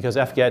gets because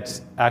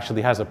fgets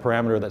actually has a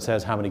parameter that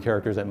says how many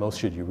characters at most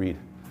should you read.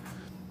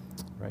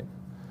 Right?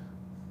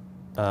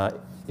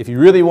 If you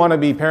really want to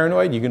be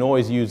paranoid, you can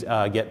always use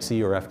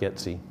getC or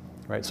fgetC.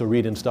 Right? So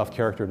read in stuff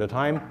character at a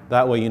time.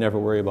 That way you never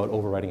worry about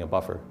overwriting a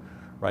buffer.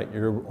 Right?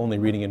 You're only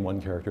reading in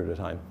one character at a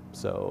time.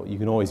 So you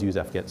can always use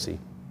fgetC.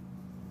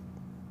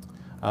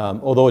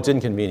 Although it's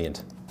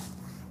inconvenient.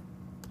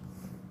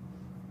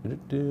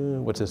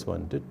 What's this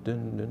one?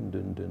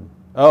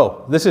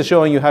 Oh, this is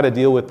showing you how to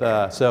deal with,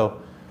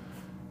 so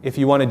if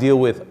you want to deal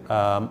with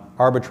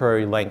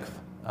arbitrary length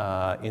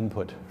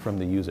input from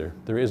the user,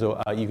 there is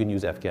you can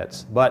use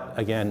fgets, but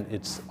again,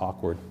 it's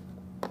awkward.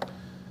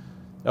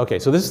 Okay,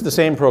 so this is the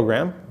same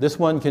program. This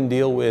one can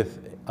deal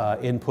with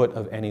input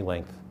of any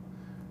length.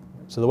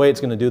 So the way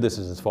it's going to do this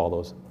is as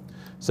follows.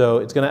 So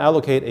it's going to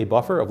allocate a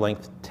buffer of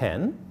length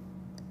 10.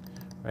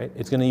 Right?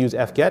 It's going to use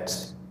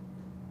fgets,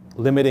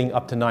 limiting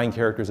up to 9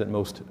 characters at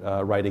most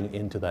writing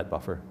into that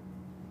buffer.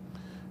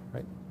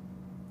 Right?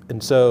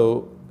 And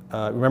so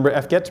remember,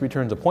 fgets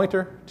returns a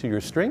pointer to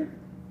your string.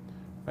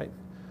 Right?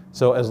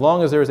 So as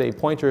long as there's a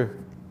pointer,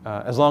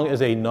 as long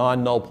as a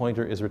non-null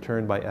pointer is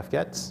returned by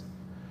fgets,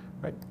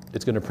 right,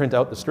 it's going to print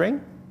out the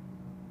string.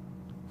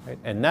 Right?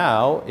 And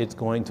now it's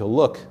going to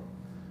look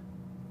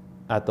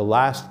at the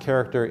last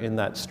character in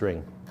that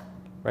string.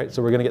 Right?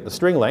 So we're going to get the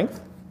string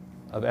length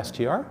of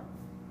str.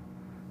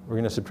 We're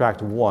going to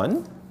subtract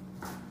 1,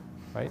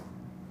 right?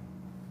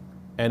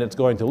 And it's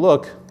going to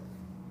look,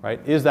 right,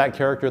 is that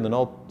character the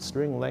null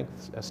string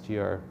length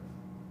str?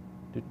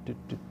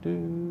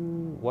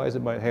 Why is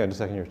it my, hang on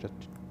just a second here.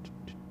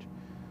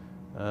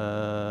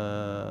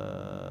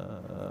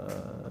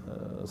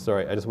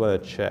 Sorry, I just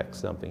want to check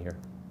something here.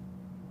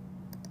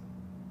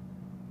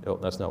 Oh,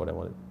 that's not what I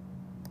wanted.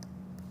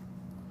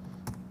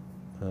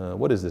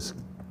 What is this?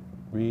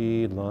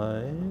 Read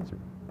lines.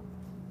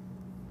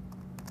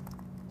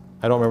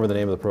 I don't remember the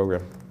name of the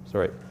program.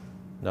 Sorry,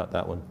 not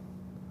that one.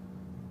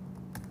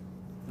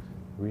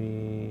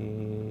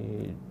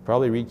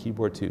 Probably read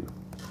keyboard 2.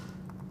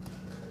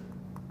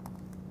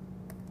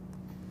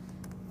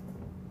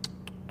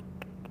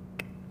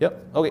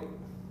 Yep, okay.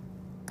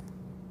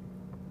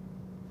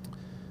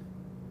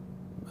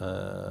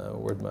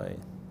 Where'd my,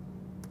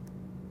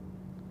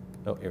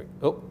 oh, here we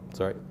go. Oh,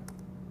 sorry.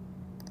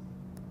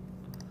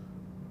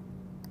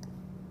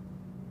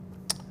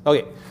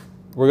 Okay.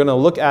 We're going to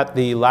look at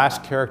the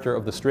last character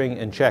of the string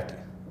and check,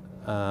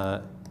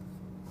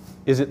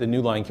 is it the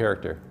new line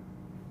character?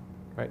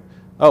 Right?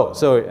 Oh,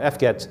 so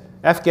fgets.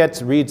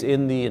 Fgets reads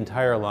in the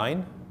entire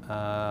line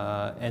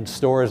and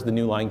stores the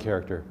new line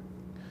character.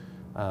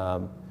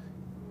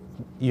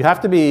 You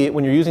have to be,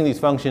 when you're using these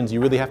functions,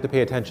 you really have to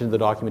pay attention to the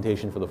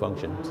documentation for the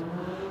functions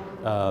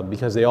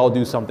because they all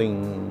do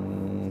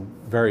something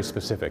very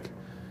specific.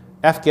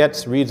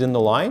 Fgets reads in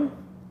the line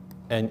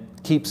and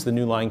keeps the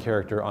new line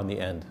character on the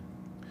end.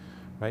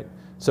 Right?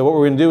 So what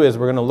we're going to do is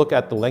we're going to look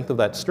at the length of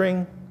that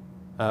string.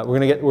 We're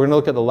going to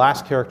look at the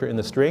last character in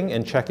the string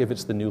and check if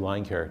it's the new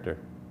line character.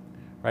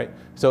 Right?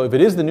 So if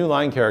it is the new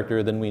line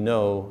character, then we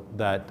know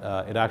that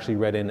it actually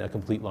read in a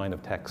complete line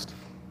of text.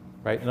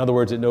 Right? In other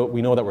words,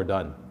 we know that we're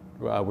done.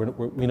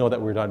 We know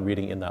that we're done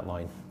reading in that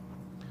line.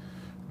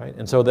 Right?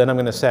 And so then I'm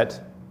going to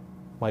set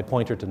my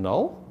pointer to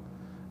null,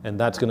 and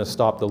that's going to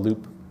stop the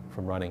loop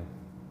from running.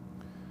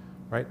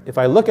 Right? If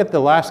I look at the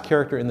last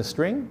character in the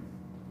string,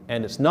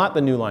 and it's not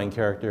the new line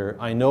character,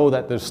 I know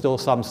that there's still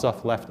some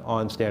stuff left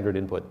on standard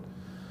input.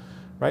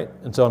 Right?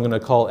 And so I'm going to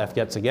call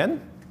fgets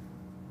again.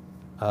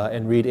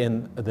 and read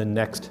in the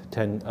next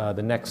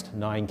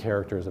 9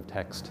 characters of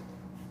text.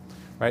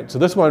 Right? So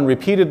this one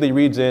repeatedly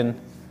reads in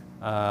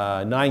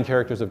 9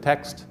 characters of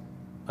text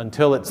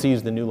until it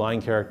sees the new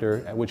line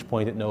character, at which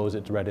point it knows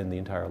it's read in the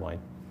entire line.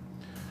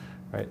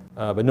 Right?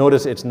 But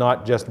notice it's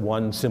not just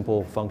one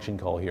simple function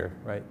call here.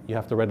 Right? You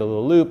have to write a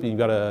little loop, and you've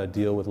got to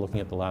deal with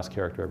looking at the last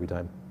character every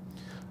time.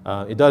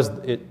 It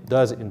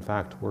does in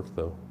fact work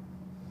though.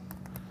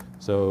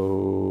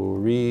 So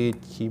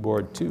read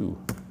keyboard 2.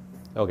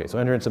 Okay, so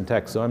enter in some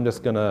text. So I'm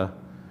just going to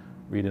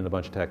read in a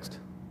bunch of text.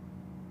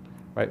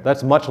 Right?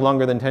 That's much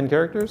longer than 10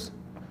 characters.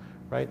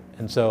 Right?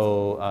 And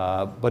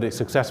so, but it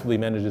successfully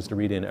manages to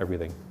read in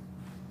everything.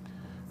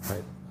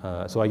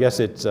 Right? So I guess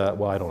it's,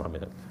 well, I don't know a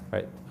minute.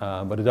 Right?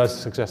 But it does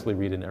successfully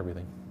read in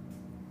everything.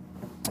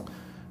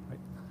 Right.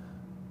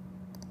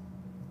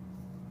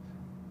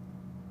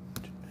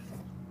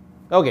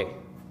 Okay.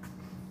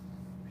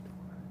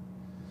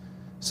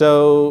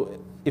 So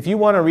if you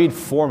want to read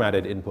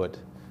formatted input,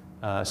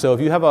 so if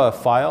you have a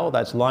file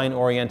that's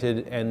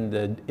line-oriented and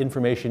the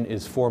information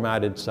is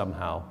formatted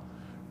somehow,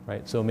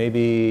 right? So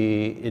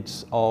maybe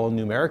it's all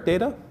numeric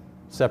data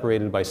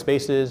separated by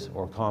spaces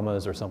or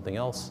commas or something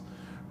else,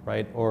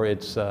 right? Or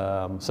it's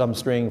some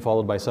string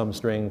followed by some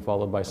string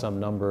followed by some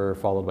number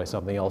followed by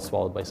something else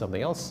followed by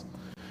something else,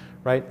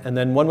 right? And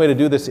then one way to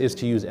do this is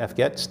to use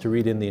fgets to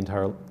read in the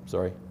entire,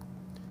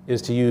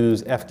 is to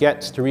use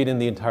fgets to read in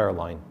the entire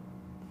line,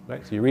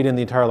 right? So you read in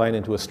the entire line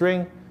into a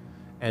string,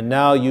 and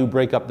now you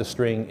break up the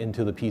string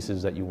into the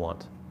pieces that you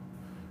want,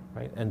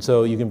 right? And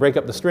so you can break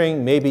up the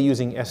string maybe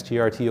using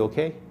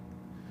strtok,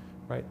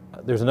 right?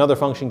 There's another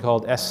function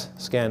called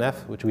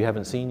scanf, which we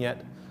haven't seen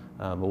yet,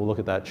 but we'll look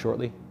at that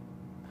shortly,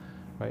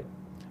 right?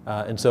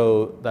 And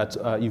so that's,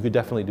 you could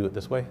definitely do it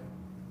this way,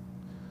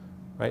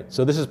 right?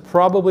 So this is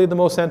probably the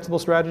most sensible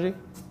strategy,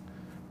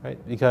 right?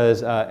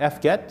 Because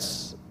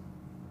fgets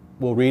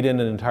will read in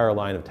an entire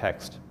line of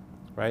text.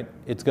 Right?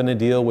 It's going to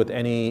deal with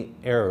any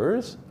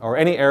errors, or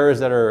any errors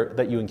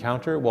that you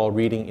encounter while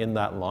reading in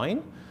that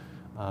line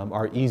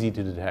are easy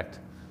to detect.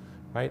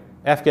 Right?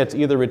 fgets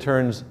either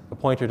returns a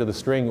pointer to the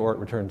string or it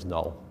returns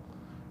null.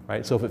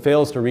 Right? So if it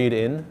fails to read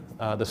in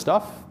the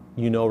stuff,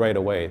 you know right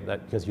away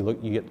that because you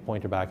get the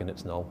pointer back and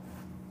it's null.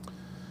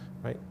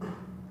 Right?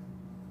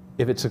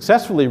 If it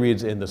successfully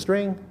reads in the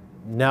string,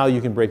 now you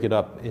can break it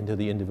up into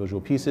the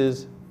individual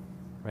pieces.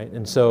 Right?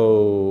 And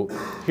so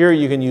here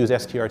you can use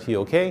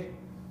strtok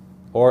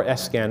or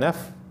scanf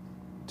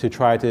to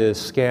try to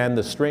scan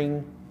the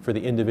string for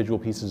the individual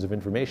pieces of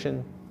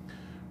information,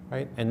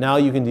 right? And now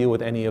you can deal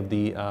with any of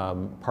the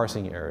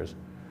parsing errors,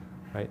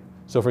 right?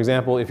 So for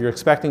example, if you're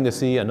expecting to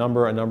see a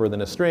number, then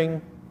a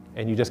string,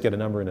 and you just get a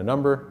number and a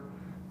number,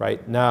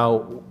 right?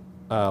 Now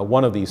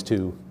one of these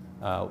two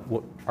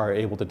are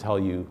able to tell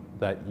you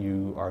that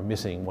you are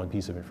missing one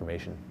piece of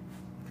information.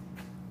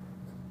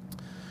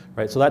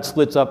 Right, so that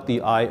splits up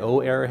the I/O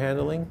error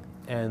handling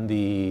and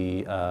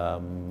the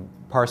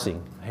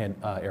parsing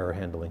error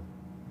handling.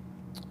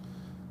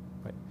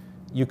 Right.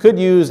 You could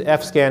use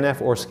fscanf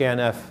or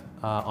scanf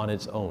on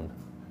its own.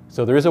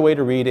 So there is a way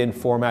to read in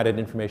formatted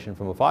information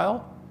from a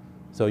file.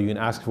 So you can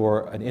ask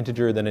for an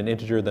integer, then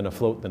a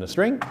float, then a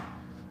string.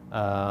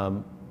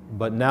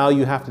 But now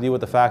you have to deal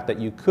with the fact that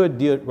you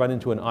could run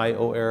into an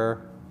I/O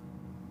error,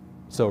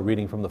 so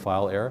reading from the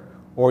file error,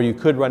 or you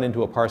could run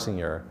into a parsing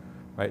error.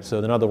 Right? So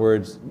in other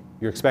words,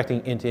 you're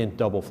expecting int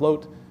double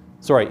float,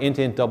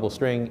 int double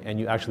string, and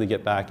you actually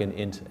get back an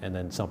int and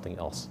then something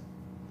else.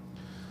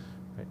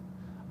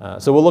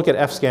 Right? So we'll look at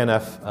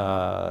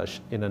fscanf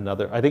in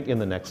another, I think in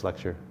the next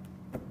lecture.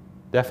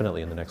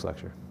 Definitely in the next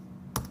lecture.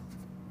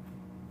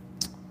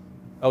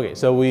 Okay,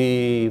 so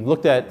we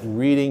looked at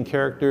reading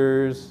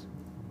characters,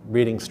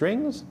 reading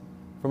strings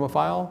from a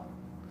file.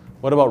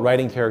 What about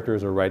writing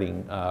characters or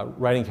writing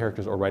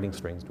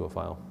strings to a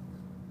file?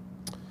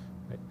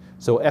 Right.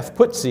 So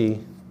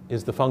fputc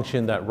is the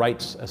function that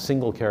writes a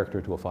single character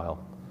to a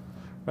file.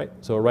 Right?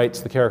 So it writes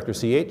the character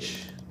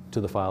ch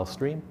to the file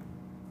stream.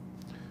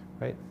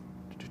 Right?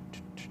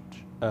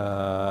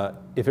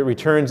 If it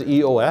returns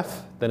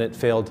EOF, then it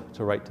failed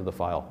to write to the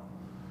file.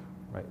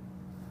 Right?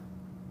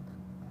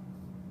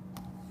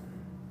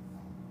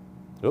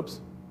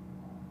 Oops.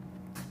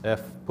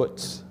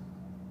 Fputs.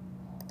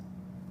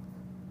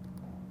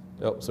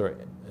 Oh, sorry.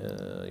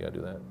 You gotta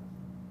do that.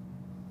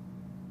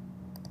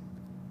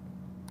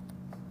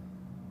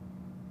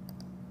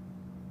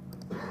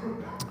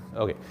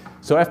 Okay,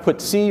 so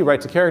fputc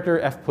writes a character,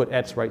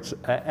 fputets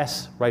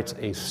writes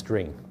a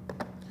string.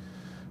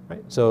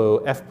 Right?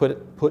 So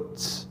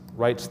fputs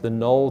writes the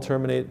null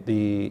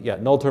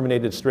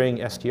terminated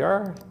string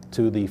str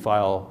to the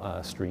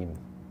file stream.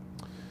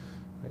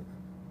 Right?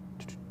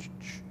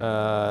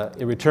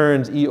 It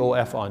returns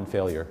EOF on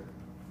failure.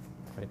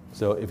 Right?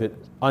 So if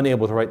it's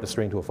unable to write the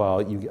string to a file,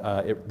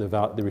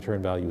 the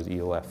return value is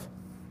EOF.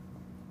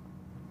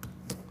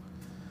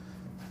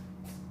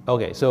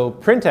 Okay, so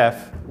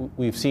printf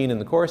we've seen in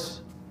the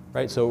course,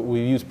 right? So we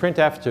use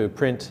printf to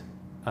print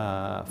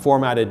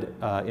formatted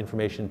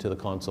information to the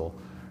console,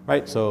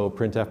 right? So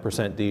printf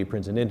 %d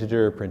prints an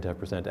integer, printf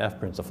 %f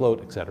prints a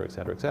float, et cetera, et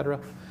cetera, et cetera.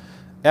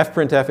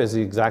 fprintf is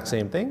the exact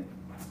same thing,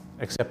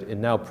 except it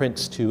now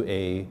prints to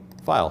a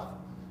file,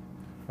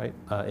 right?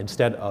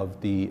 Instead of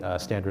the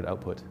standard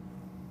output.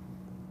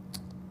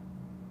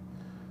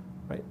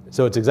 Right?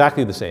 So it's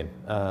exactly the same.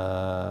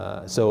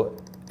 So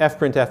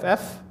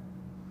fprintf,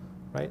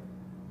 right?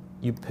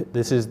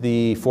 This is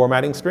the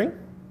formatting string,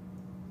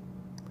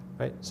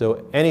 right?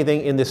 So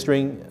anything in this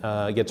string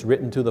gets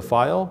written to the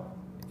file.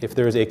 If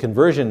there is a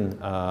conversion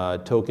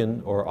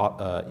token or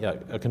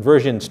a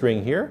conversion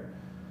string here,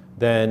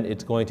 then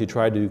it's going to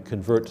try to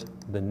convert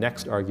the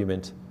next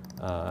argument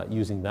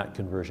using that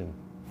conversion.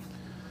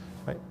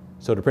 Right?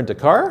 So to print a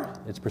car,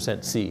 it's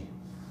 %c.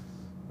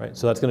 Right?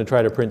 So that's going to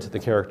try to print the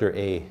character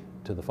A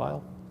to the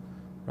file.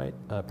 Right?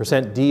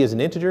 %d is an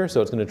integer,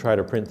 so it's going to try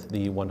to print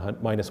the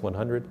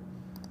 -100.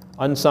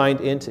 Unsigned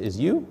int is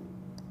u,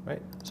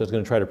 right? So it's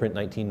going to try to print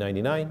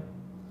 1999.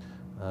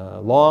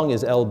 Long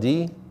is ld,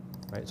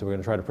 right? So we're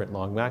going to try to print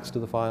long max to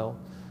the file.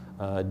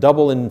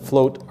 Double and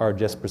float are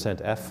just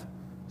 %f.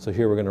 So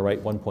here we're going to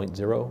write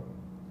 1.0.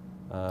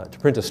 To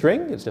print a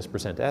string, it's just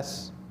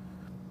 %s,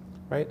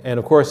 right? And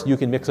of course, you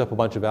can mix up a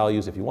bunch of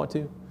values if you want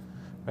to,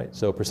 right?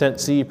 So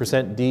 %c,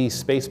 %d,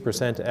 space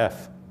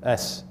 %f,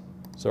 s,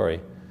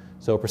 sorry.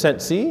 So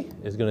 %c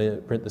is going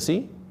to print the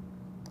c.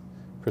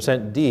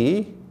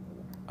 %d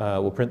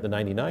will print the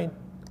 99.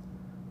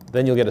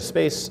 Then you'll get a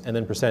space, and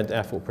then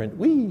 %f will print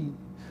we,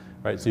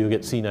 right? So you'll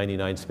get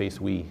C99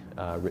 space we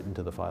written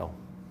to the file,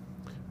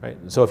 right?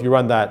 So if you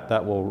run that,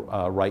 that will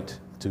write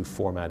to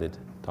formatted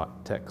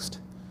text.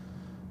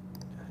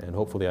 And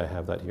hopefully I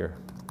have that here.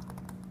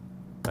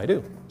 I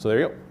do. So there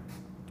you go,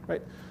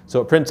 right?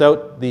 So it prints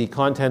out the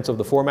contents of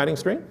the formatting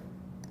string,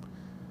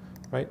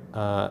 right?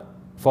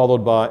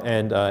 Followed by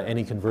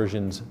any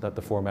conversions that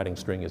the formatting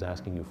string is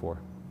asking you for.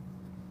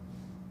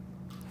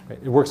 Right?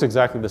 It works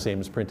exactly the same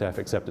as printf,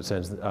 except it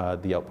sends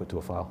the output to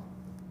a file.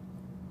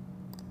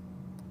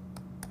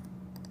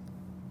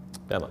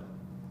 Bella.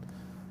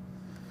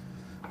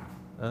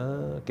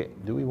 Okay,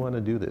 do we want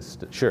to do this?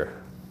 Sure.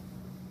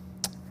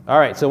 All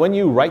right, so when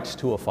you write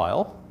to a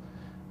file,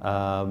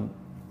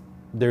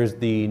 there's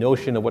the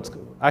notion of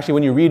actually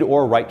when you read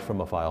or write from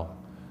a file,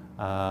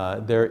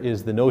 there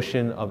is the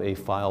notion of a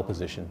file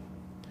position.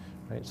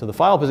 Right? So the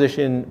file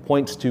position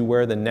points to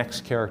where the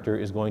next character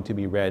is going to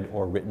be read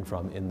or written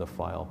from in the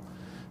file.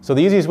 So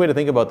the easiest way to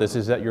think about this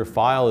is that your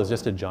file is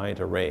just a giant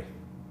array.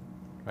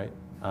 Right?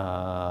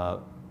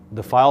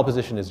 The file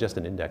position is just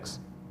an index.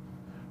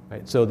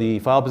 Right? So the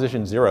file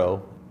position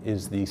 0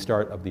 is the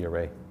start of the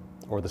array,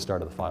 or the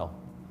start of the file.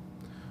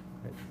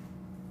 Right?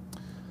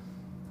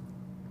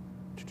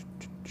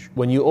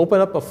 When you open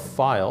up a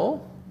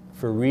file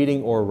for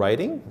reading or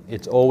writing,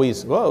 it's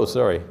always,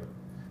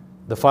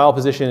 the file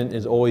position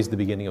is always the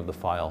beginning of the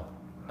file.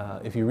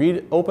 If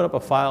you open up a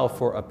file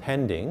for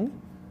appending,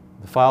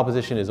 the file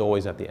position is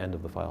always at the end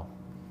of the file.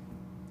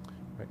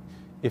 Right?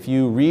 If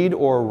you read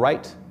or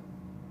write,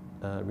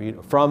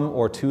 read from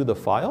or to the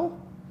file,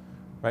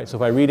 right? So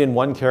if I read in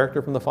one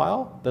character from the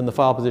file, then the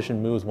file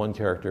position moves one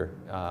character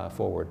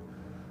forward.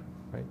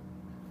 Right?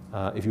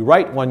 If you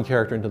write one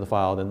character into the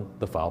file, then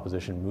the file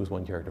position moves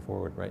one character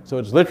forward. Right? So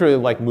it's literally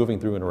like moving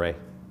through an array.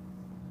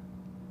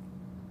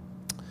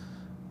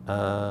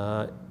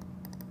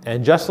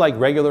 And just like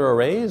regular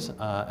arrays,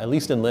 at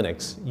least in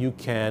Linux, you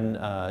can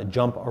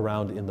jump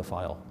around in the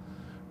file.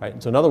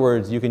 Right? So in other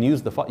words, you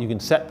can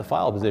set the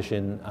file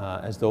position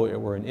as though it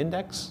were an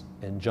index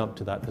and jump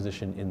to that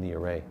position in the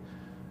array.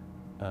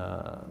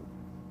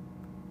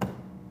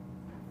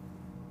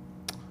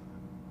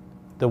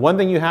 The one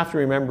thing you have to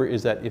remember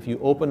is that if you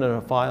open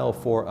a file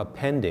for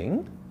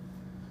appending,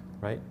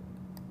 right?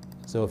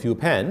 So if you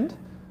append,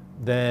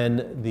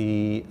 then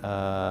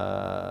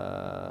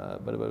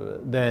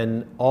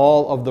then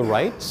all of the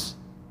writes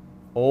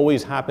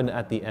always happen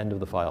at the end of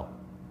the file,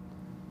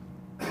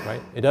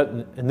 right? It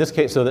doesn't, in this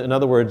case, so that in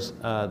other words,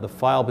 the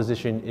file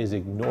position is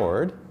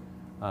ignored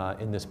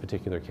in this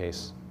particular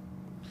case,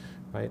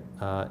 right?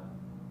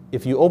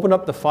 If you open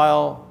up the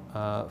file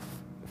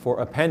for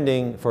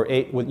appending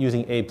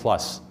using A+,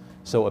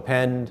 so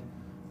append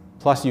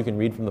plus you can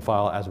read from the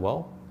file as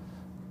well,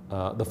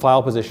 the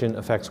file position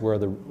affects where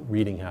the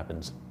reading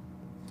happens.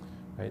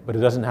 Right? But it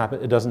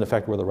doesn't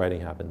affect where the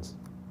writing happens.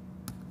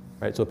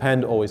 Right? So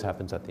append always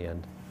happens at the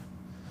end.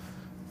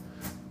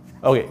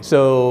 Okay,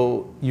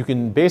 so you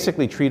can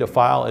basically treat a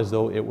file as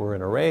though it were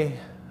an array.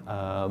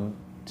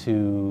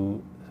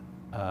 To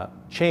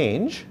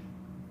change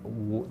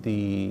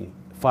the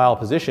file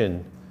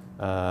position,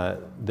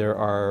 there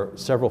are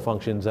several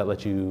functions that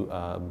let you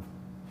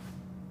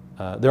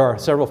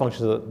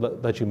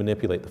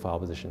manipulate the file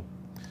position.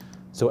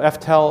 So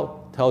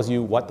ftell tells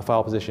you what the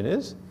file position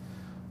is.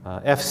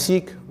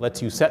 fseek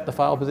lets you set the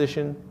file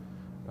position.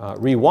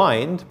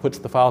 Rewind puts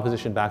the file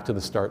position back to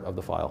the start of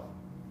the file.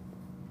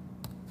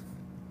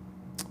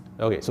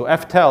 Okay, so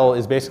ftell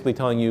is basically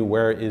telling you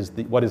what is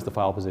the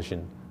file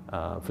position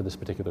for this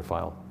particular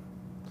file.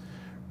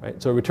 Right?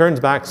 So it returns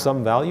back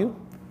some value.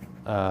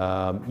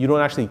 you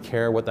don't actually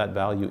care what that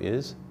value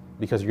is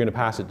because you're going to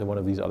pass it to one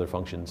of these other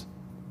functions.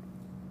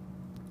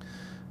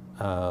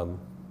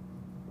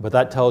 But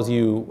that tells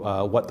you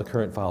what the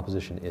current file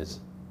position is.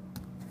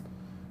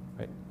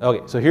 Right.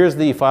 Okay, so here's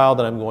the file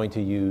that I'm going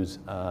to use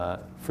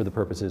for the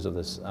purposes of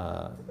this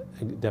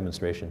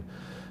demonstration.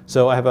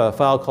 So I have a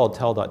file called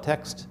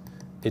tel.txt.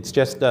 It's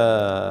just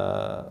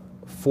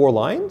 4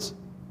 lines.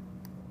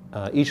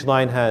 Each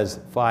line has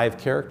 5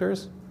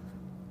 characters,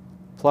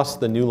 plus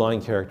the new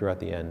line character at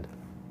the end.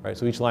 Right?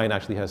 So each line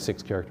actually has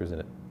 6 characters in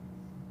it.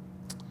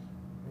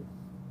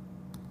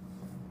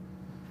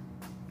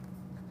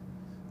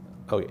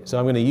 Okay, so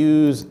I'm going to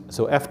use,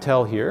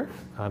 ftel here.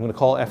 I'm going to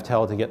call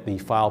ftel to get the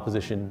file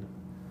position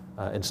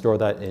and store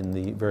that in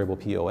the variable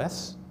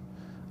POS.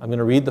 I'm going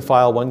to read the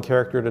file 1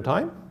 character at a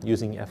time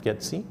using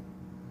fgetc.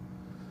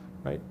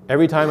 Right?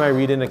 Every time I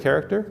read in a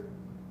character,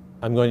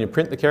 I'm going to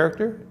print the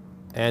character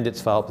and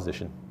its file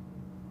position.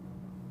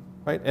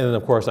 Right? And then,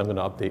 of course, I'm going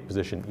to update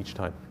position each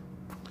time.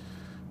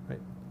 Right?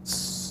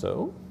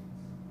 So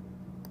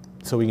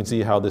we can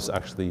see how this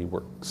actually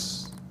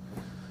works.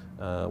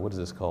 What is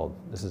this called?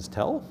 This is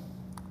tel.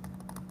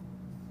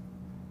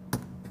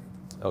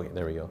 Okay,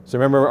 there we go. So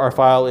remember, our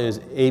file is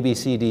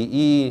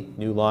ABCDE,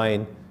 new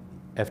line,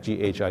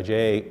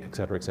 FGHIJ, et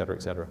cetera, et cetera,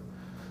 et cetera.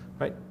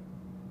 Right?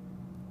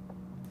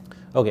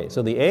 Okay,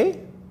 so the A,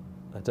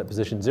 that's at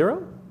position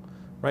 0.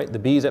 Right? The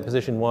B is at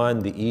position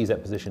 1. The E is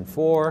at position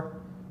 4.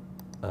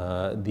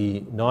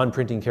 The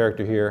non-printing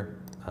character here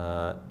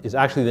is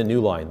actually the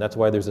new line. That's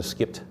why there's a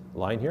skipped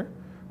line here.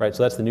 Right?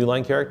 So that's the new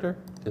line character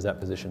is at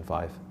position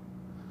 5.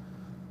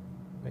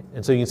 Right?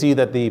 And so you can see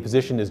that the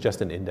position is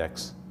just an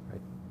index.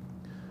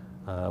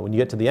 When you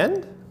get to the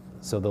end,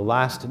 so the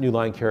last new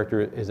line character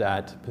is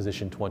at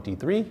position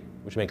 23,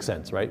 which makes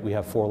sense, right? We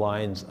have 4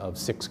 lines of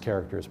 6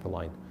 characters per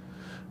line,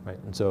 right?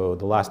 And so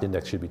the last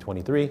index should be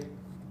 23,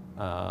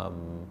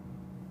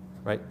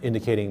 right?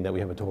 Indicating that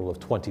we have a total of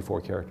 24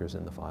 characters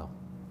in the file.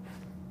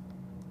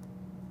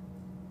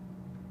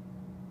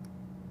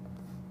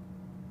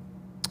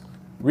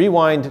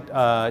 Rewind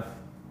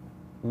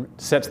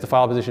sets the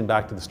file position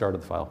back to the start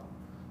of the file.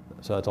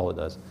 So that's all it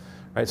does.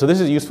 Right, so this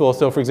is useful.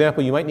 So for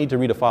example, you might need to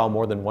read a file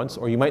more than once,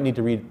 or you might need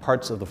to read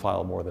parts of the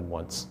file more than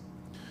once.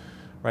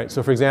 Right,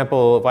 so for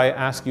example, if I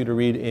ask you to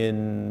read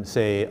in,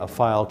 say, a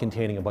file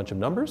containing a bunch of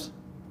numbers,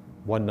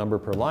 1 number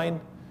per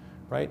line,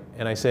 right,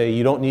 and I say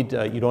you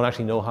don't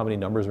actually know how many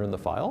numbers are in the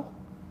file,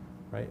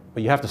 right,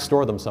 but you have to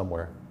store them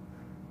somewhere,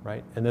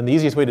 right, and then the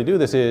easiest way to do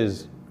this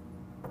is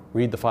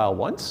read the file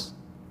once,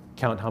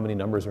 count how many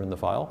numbers are in the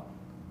file,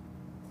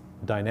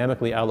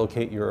 dynamically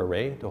allocate your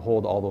array to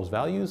hold all those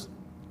values,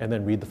 and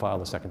then read the file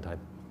the second time,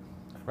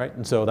 right?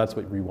 And so that's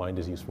what rewind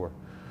is used for,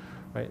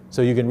 right?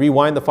 So you can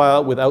rewind the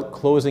file without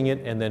closing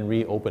it and then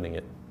reopening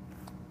it,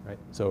 right?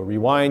 So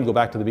rewind, go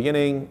back to the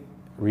beginning,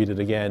 read it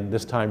again,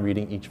 this time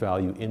reading each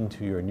value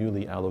into your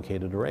newly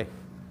allocated array,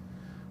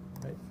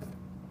 right?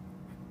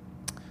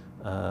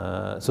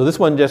 So this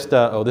one just,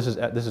 this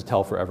is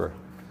tel forever.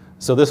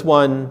 So this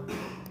one,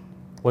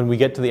 when we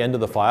get to the end of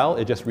the file,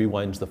 it just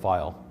rewinds the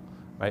file,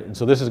 right? And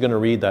so this is going to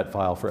read that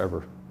file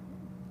forever.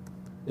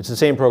 It's the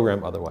same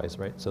program otherwise,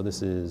 right? So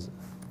this is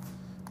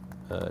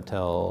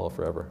tel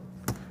forever.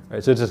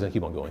 Right, so it's just going to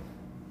keep on going.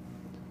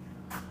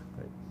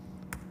 Right.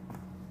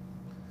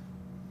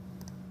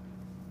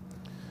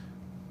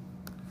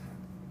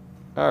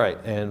 All right,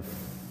 and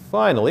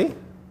finally,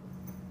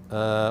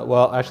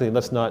 well, actually,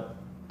 let's not,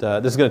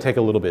 this is going to take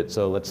a little bit,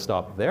 so let's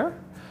stop there.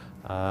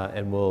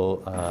 And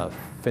we'll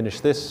finish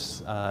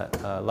this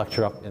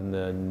lecture up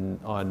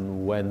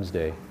on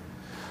Wednesday.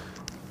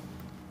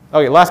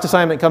 Okay, last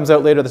assignment comes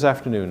out later this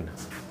afternoon.